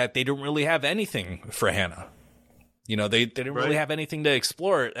option, is that they don't really have anything for Hannah. You know, they didn't really have anything to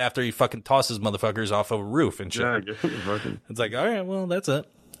explore after he fucking tosses motherfuckers off of a roof and shit. Yeah, it's like, all right, well, that's it.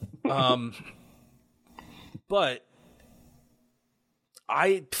 But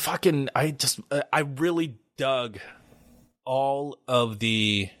I really dug all of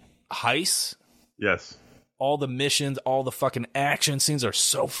the heists. Yes. All the missions, all the fucking action scenes are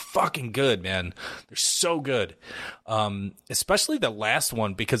so fucking good, man. They're so good. Especially the last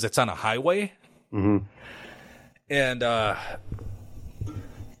one because it's on a highway. Mm-hmm. And,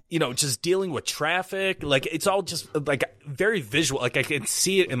 you know, just dealing with traffic. Like, it's all just, like, very visual. Like, I can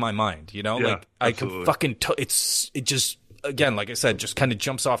see it in my mind, you know? Yeah, like, absolutely. I can fucking... it just... Again, like I said, just kind of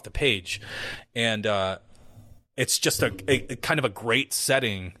jumps off the page, and it's just a kind of a great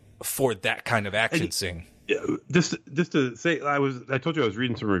setting for that kind of action scene. Just to say, I told you I was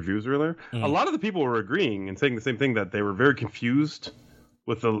reading some reviews earlier. Mm. A lot of the people were agreeing and saying the same thing, that they were very confused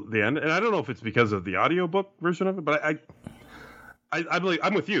with the end. And I don't know if it's because of the audiobook version of it, but I believe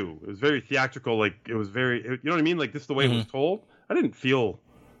I'm with you. It was very theatrical, like it was very, you know what I mean? Like this is the way it was told. I didn't feel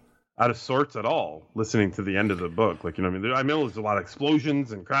out of sorts at all listening to the end of the book. Like, you know what I mean? I know there's a lot of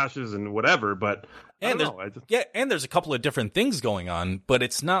explosions and crashes and whatever, but and there's a couple of different things going on, but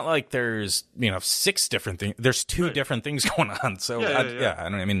it's not like there's, you know, 6 different things. There's 2 different things going on. So I don't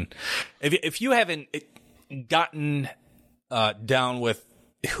know. I mean, if you haven't gotten down with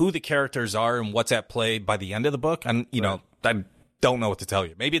who the characters are and what's at play by the end of the book, and you know, I don't know what to tell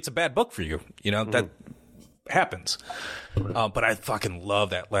you. Maybe it's a bad book for you. You know, that happens. But I fucking love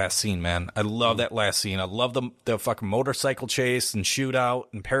that last scene, man. I love that last scene. I love the fucking motorcycle chase and shootout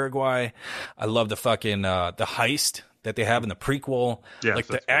in Paraguay. I love the fucking the heist that they have in the prequel. Yes, like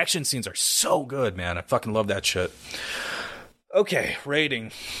the action scenes are so good, man. I fucking love that shit. Okay,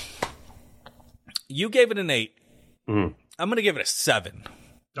 rating. You gave it an 8. Mm-hmm. I'm gonna give it a 7. Okay.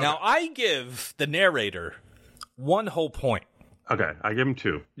 Now I give the narrator 1 whole point. Okay, I give him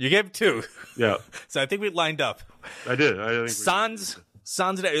 2. You gave him 2. Yeah. So I think we lined up. I did. I think Sans.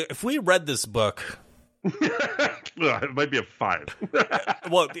 If we read this book, it might be a 5.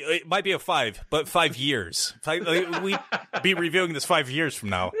 Well, it might be a 5, but 5 years. We'd be reviewing this 5 years from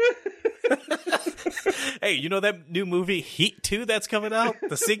now. Hey, you know that new movie Heat 2 that's coming out?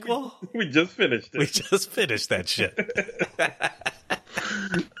 The sequel? We just finished it. We just finished that shit.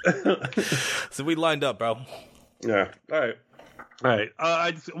 So we lined up, bro. Yeah. All right.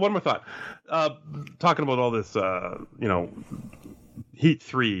 One more thought. Talking about all this, you know, Heat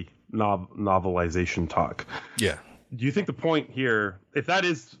 3 novelization talk. Yeah. Do you think the point here, if that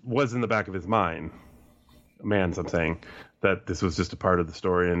was in the back of his mind, I'm saying, that this was just a part of the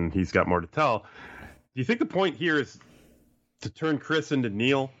story and he's got more to tell, do you think the point here is to turn Chris into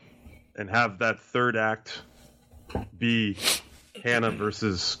Neil and have that third act be Hannah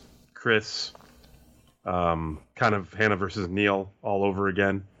versus Chris, kind of Hannah versus Neil all over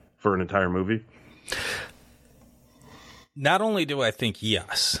again for an entire movie? Not only do I think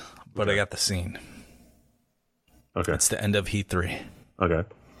yes, but I got the scene. Okay. It's the end of Heat 3. Okay.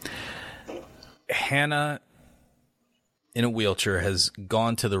 Hannah in a wheelchair has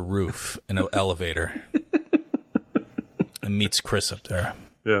gone to the roof in an elevator and meets Chris up there.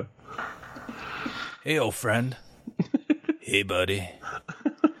 Yeah. Hey, old friend. Hey, buddy.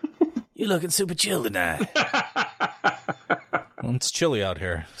 You're looking super chill tonight. Well, it's chilly out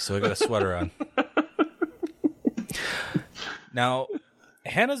here, so I got a sweater on. Now,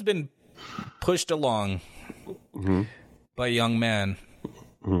 Hannah's been pushed along by a young man,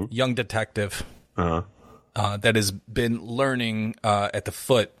 young detective, that has been learning at the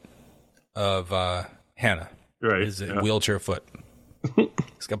foot of Hannah. Right. His wheelchair foot.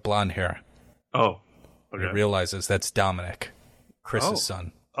 He's got blonde hair. Oh. Okay. He realizes that's Dominic, Chris's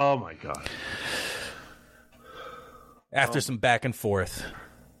son. Oh, my God. After some back and forth,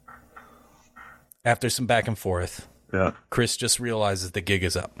 Chris just realizes the gig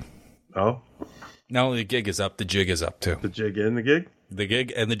is up. Oh? Not only the gig is up, the jig is up, too. The jig and the gig? The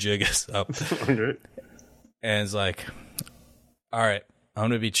gig and the jig is up. Okay. And it's like, all right, I'm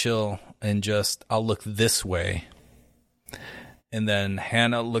going to be chill and I'll look this way. And then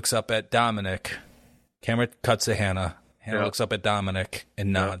Hannah looks up at Dominic. Camera cuts to Hannah. Hannah looks up at Dominic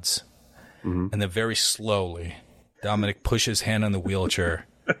and nods. Mm-hmm. And then very slowly, Dominic pushes Hannah in the wheelchair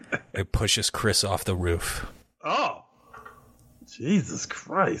and pushes Chris off the roof. Oh. Jesus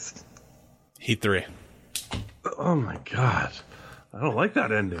Christ. Heat 3. Oh, my God. I don't like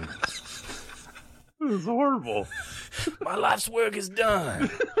that ending. This is horrible. My life's work is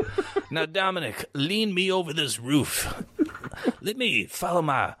done. Now, Dominic, lean me over this roof. Let me follow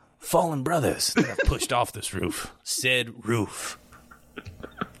my fallen brothers that I've pushed off this roof. Said roof.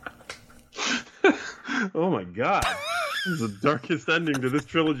 Oh, my God. This is the darkest ending to this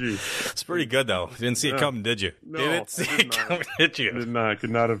trilogy. It's pretty good, though. You didn't see it coming, did you? No, Didn't see it coming, did you? I did not. I could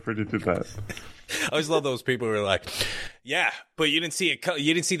not have predicted that. I always love those people who are like, yeah, but you didn't see it.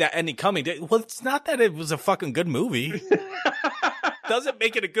 You didn't see that ending coming. Well, it's not that it was a fucking good movie. Doesn't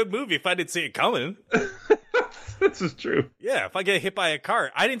make it a good movie if I didn't see it coming. This is true. Yeah, if I get hit by a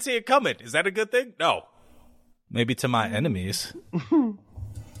car, I didn't see it coming. Is that a good thing? No. Maybe to my enemies.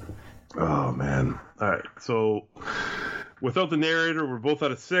 Oh, man. All right. So, without the narrator, we're both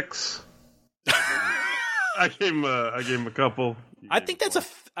out of 6. I gave him a couple. I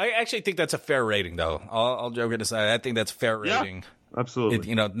actually think that's a fair rating, though. I'll joke it aside. I think that's a fair rating. Yeah,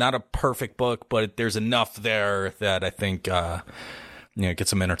 absolutely. Not a perfect book, but there's enough there that I think, get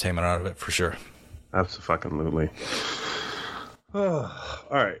some entertainment out of it for sure. Absolutely. All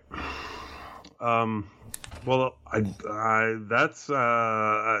right. Well, that's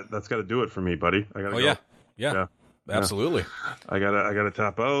got to do it for me, buddy. I gotta go. Yeah. Absolutely. I gotta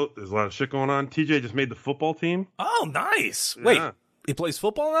tap out. There's a lot of shit going on. TJ just made the football team. Oh, nice. Yeah. Wait, he plays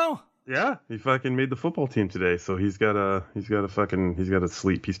football now? Yeah, he fucking made the football team today. So he's got to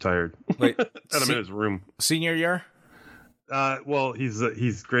sleep. He's tired. Wait, got him in his room. Senior year? Well,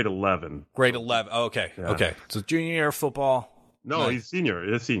 he's grade 11. Grade 11. Oh, okay. Yeah. Okay. So junior year football. No, he's senior.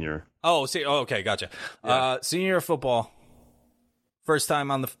 He's senior. Oh, see. Oh, okay, gotcha. Yeah. Senior year football. First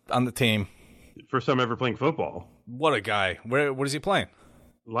time on the team. First time ever playing football. What a guy. What is he playing?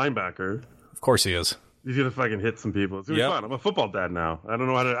 Linebacker. Of course he is. He's gonna fucking hit some people. It's gonna be fun. I'm a football dad now. I don't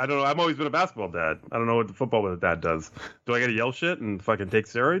know. I've always been a basketball dad. I don't know what the football with a dad does. Do I gotta yell shit and fucking take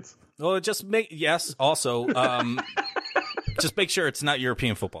steroids? Well, yes. Also, just make sure it's not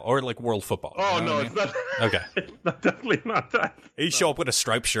European football or like world football. Oh, no, it's not. Okay. It's definitely not that. You show up with a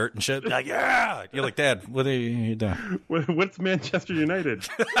striped shirt and shit. Like, yeah. You're like, Dad, what are you doing? What's Manchester United?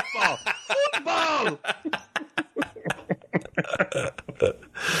 Football. Football.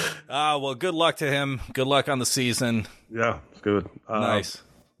 Well, good luck to him. Good luck on the season. Yeah, it's good. Nice.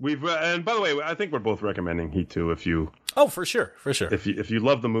 And by the way, I think we're both recommending Heat 2 if you. Oh, for sure. If you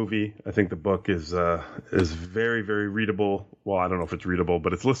love the movie, I think the book is very, very readable. Well, I don't know if it's readable,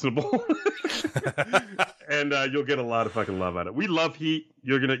 but it's listenable, and you'll get a lot of fucking love out of it. We love Heat.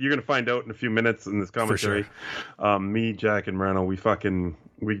 You're gonna find out in a few minutes in this commentary. For sure. Me, Jack, and Moreno, we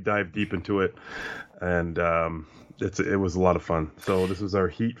dive deep into it, and it was a lot of fun. So this is our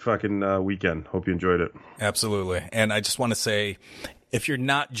Heat fucking weekend. Hope you enjoyed it. Absolutely, and I just want to say, if you're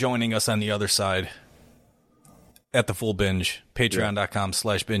not joining us on the other side. At the full binge,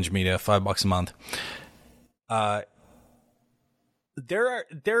 patreon.com/binge media, $5 a month.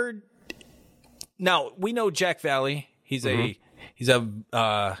 Now we know Jack Valley. He's a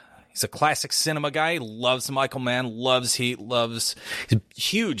classic cinema guy. Loves Michael Mann. Loves Heat. He's a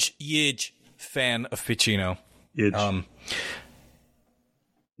huge fan of Pacino.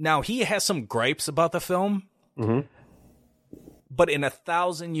 Now he has some gripes about the film. Mm-hmm. But in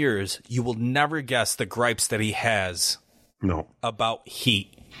 1,000 years, you will never guess the gripes that he has. No. About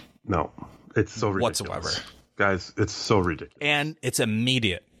Heat. No. It's so ridiculous. Whatsoever. Guys, it's so ridiculous. And it's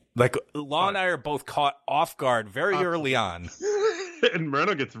immediate. Like, Law and I are both caught off guard very early on. And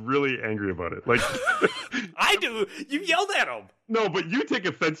Moreno gets really angry about it. Like, I do. You yelled at him. No, but you take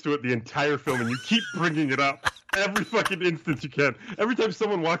offense to it the entire film, and you keep bringing it up every fucking instance you can. Every time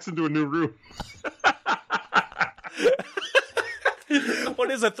someone walks into a new room. What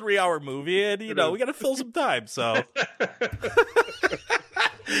is a 3-hour movie? And, we got to fill some time, so.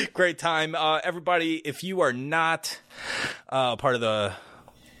 Great time. Everybody, if you are not part of the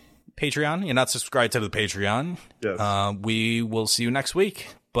Patreon, you're not subscribed to the Patreon, Yes. we will see you next week.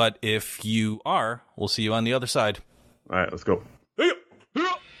 But if you are, we'll see you on the other side. All right, let's go.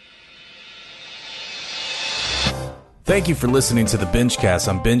 Thank you for listening to the BingeCast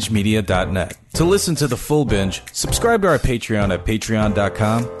on BingeMedia.net. To listen to the full binge, subscribe to our Patreon at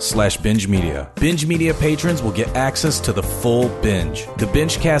patreon.com/BingeMedia. Binge Media patrons will get access to the full binge, the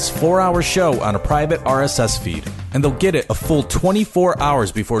BingeCast 4-hour show on a private RSS feed, and they'll get it a full 24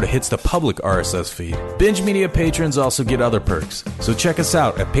 hours before it hits the public RSS feed. Binge Media patrons also get other perks, so check us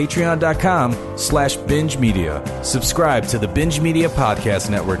out at patreon.com/BingeMedia. Subscribe to the Binge Media Podcast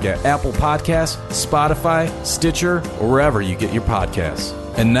Network at Apple Podcasts, Spotify, Stitcher, or wherever you get your podcasts.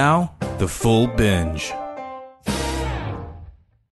 And now, the full binge.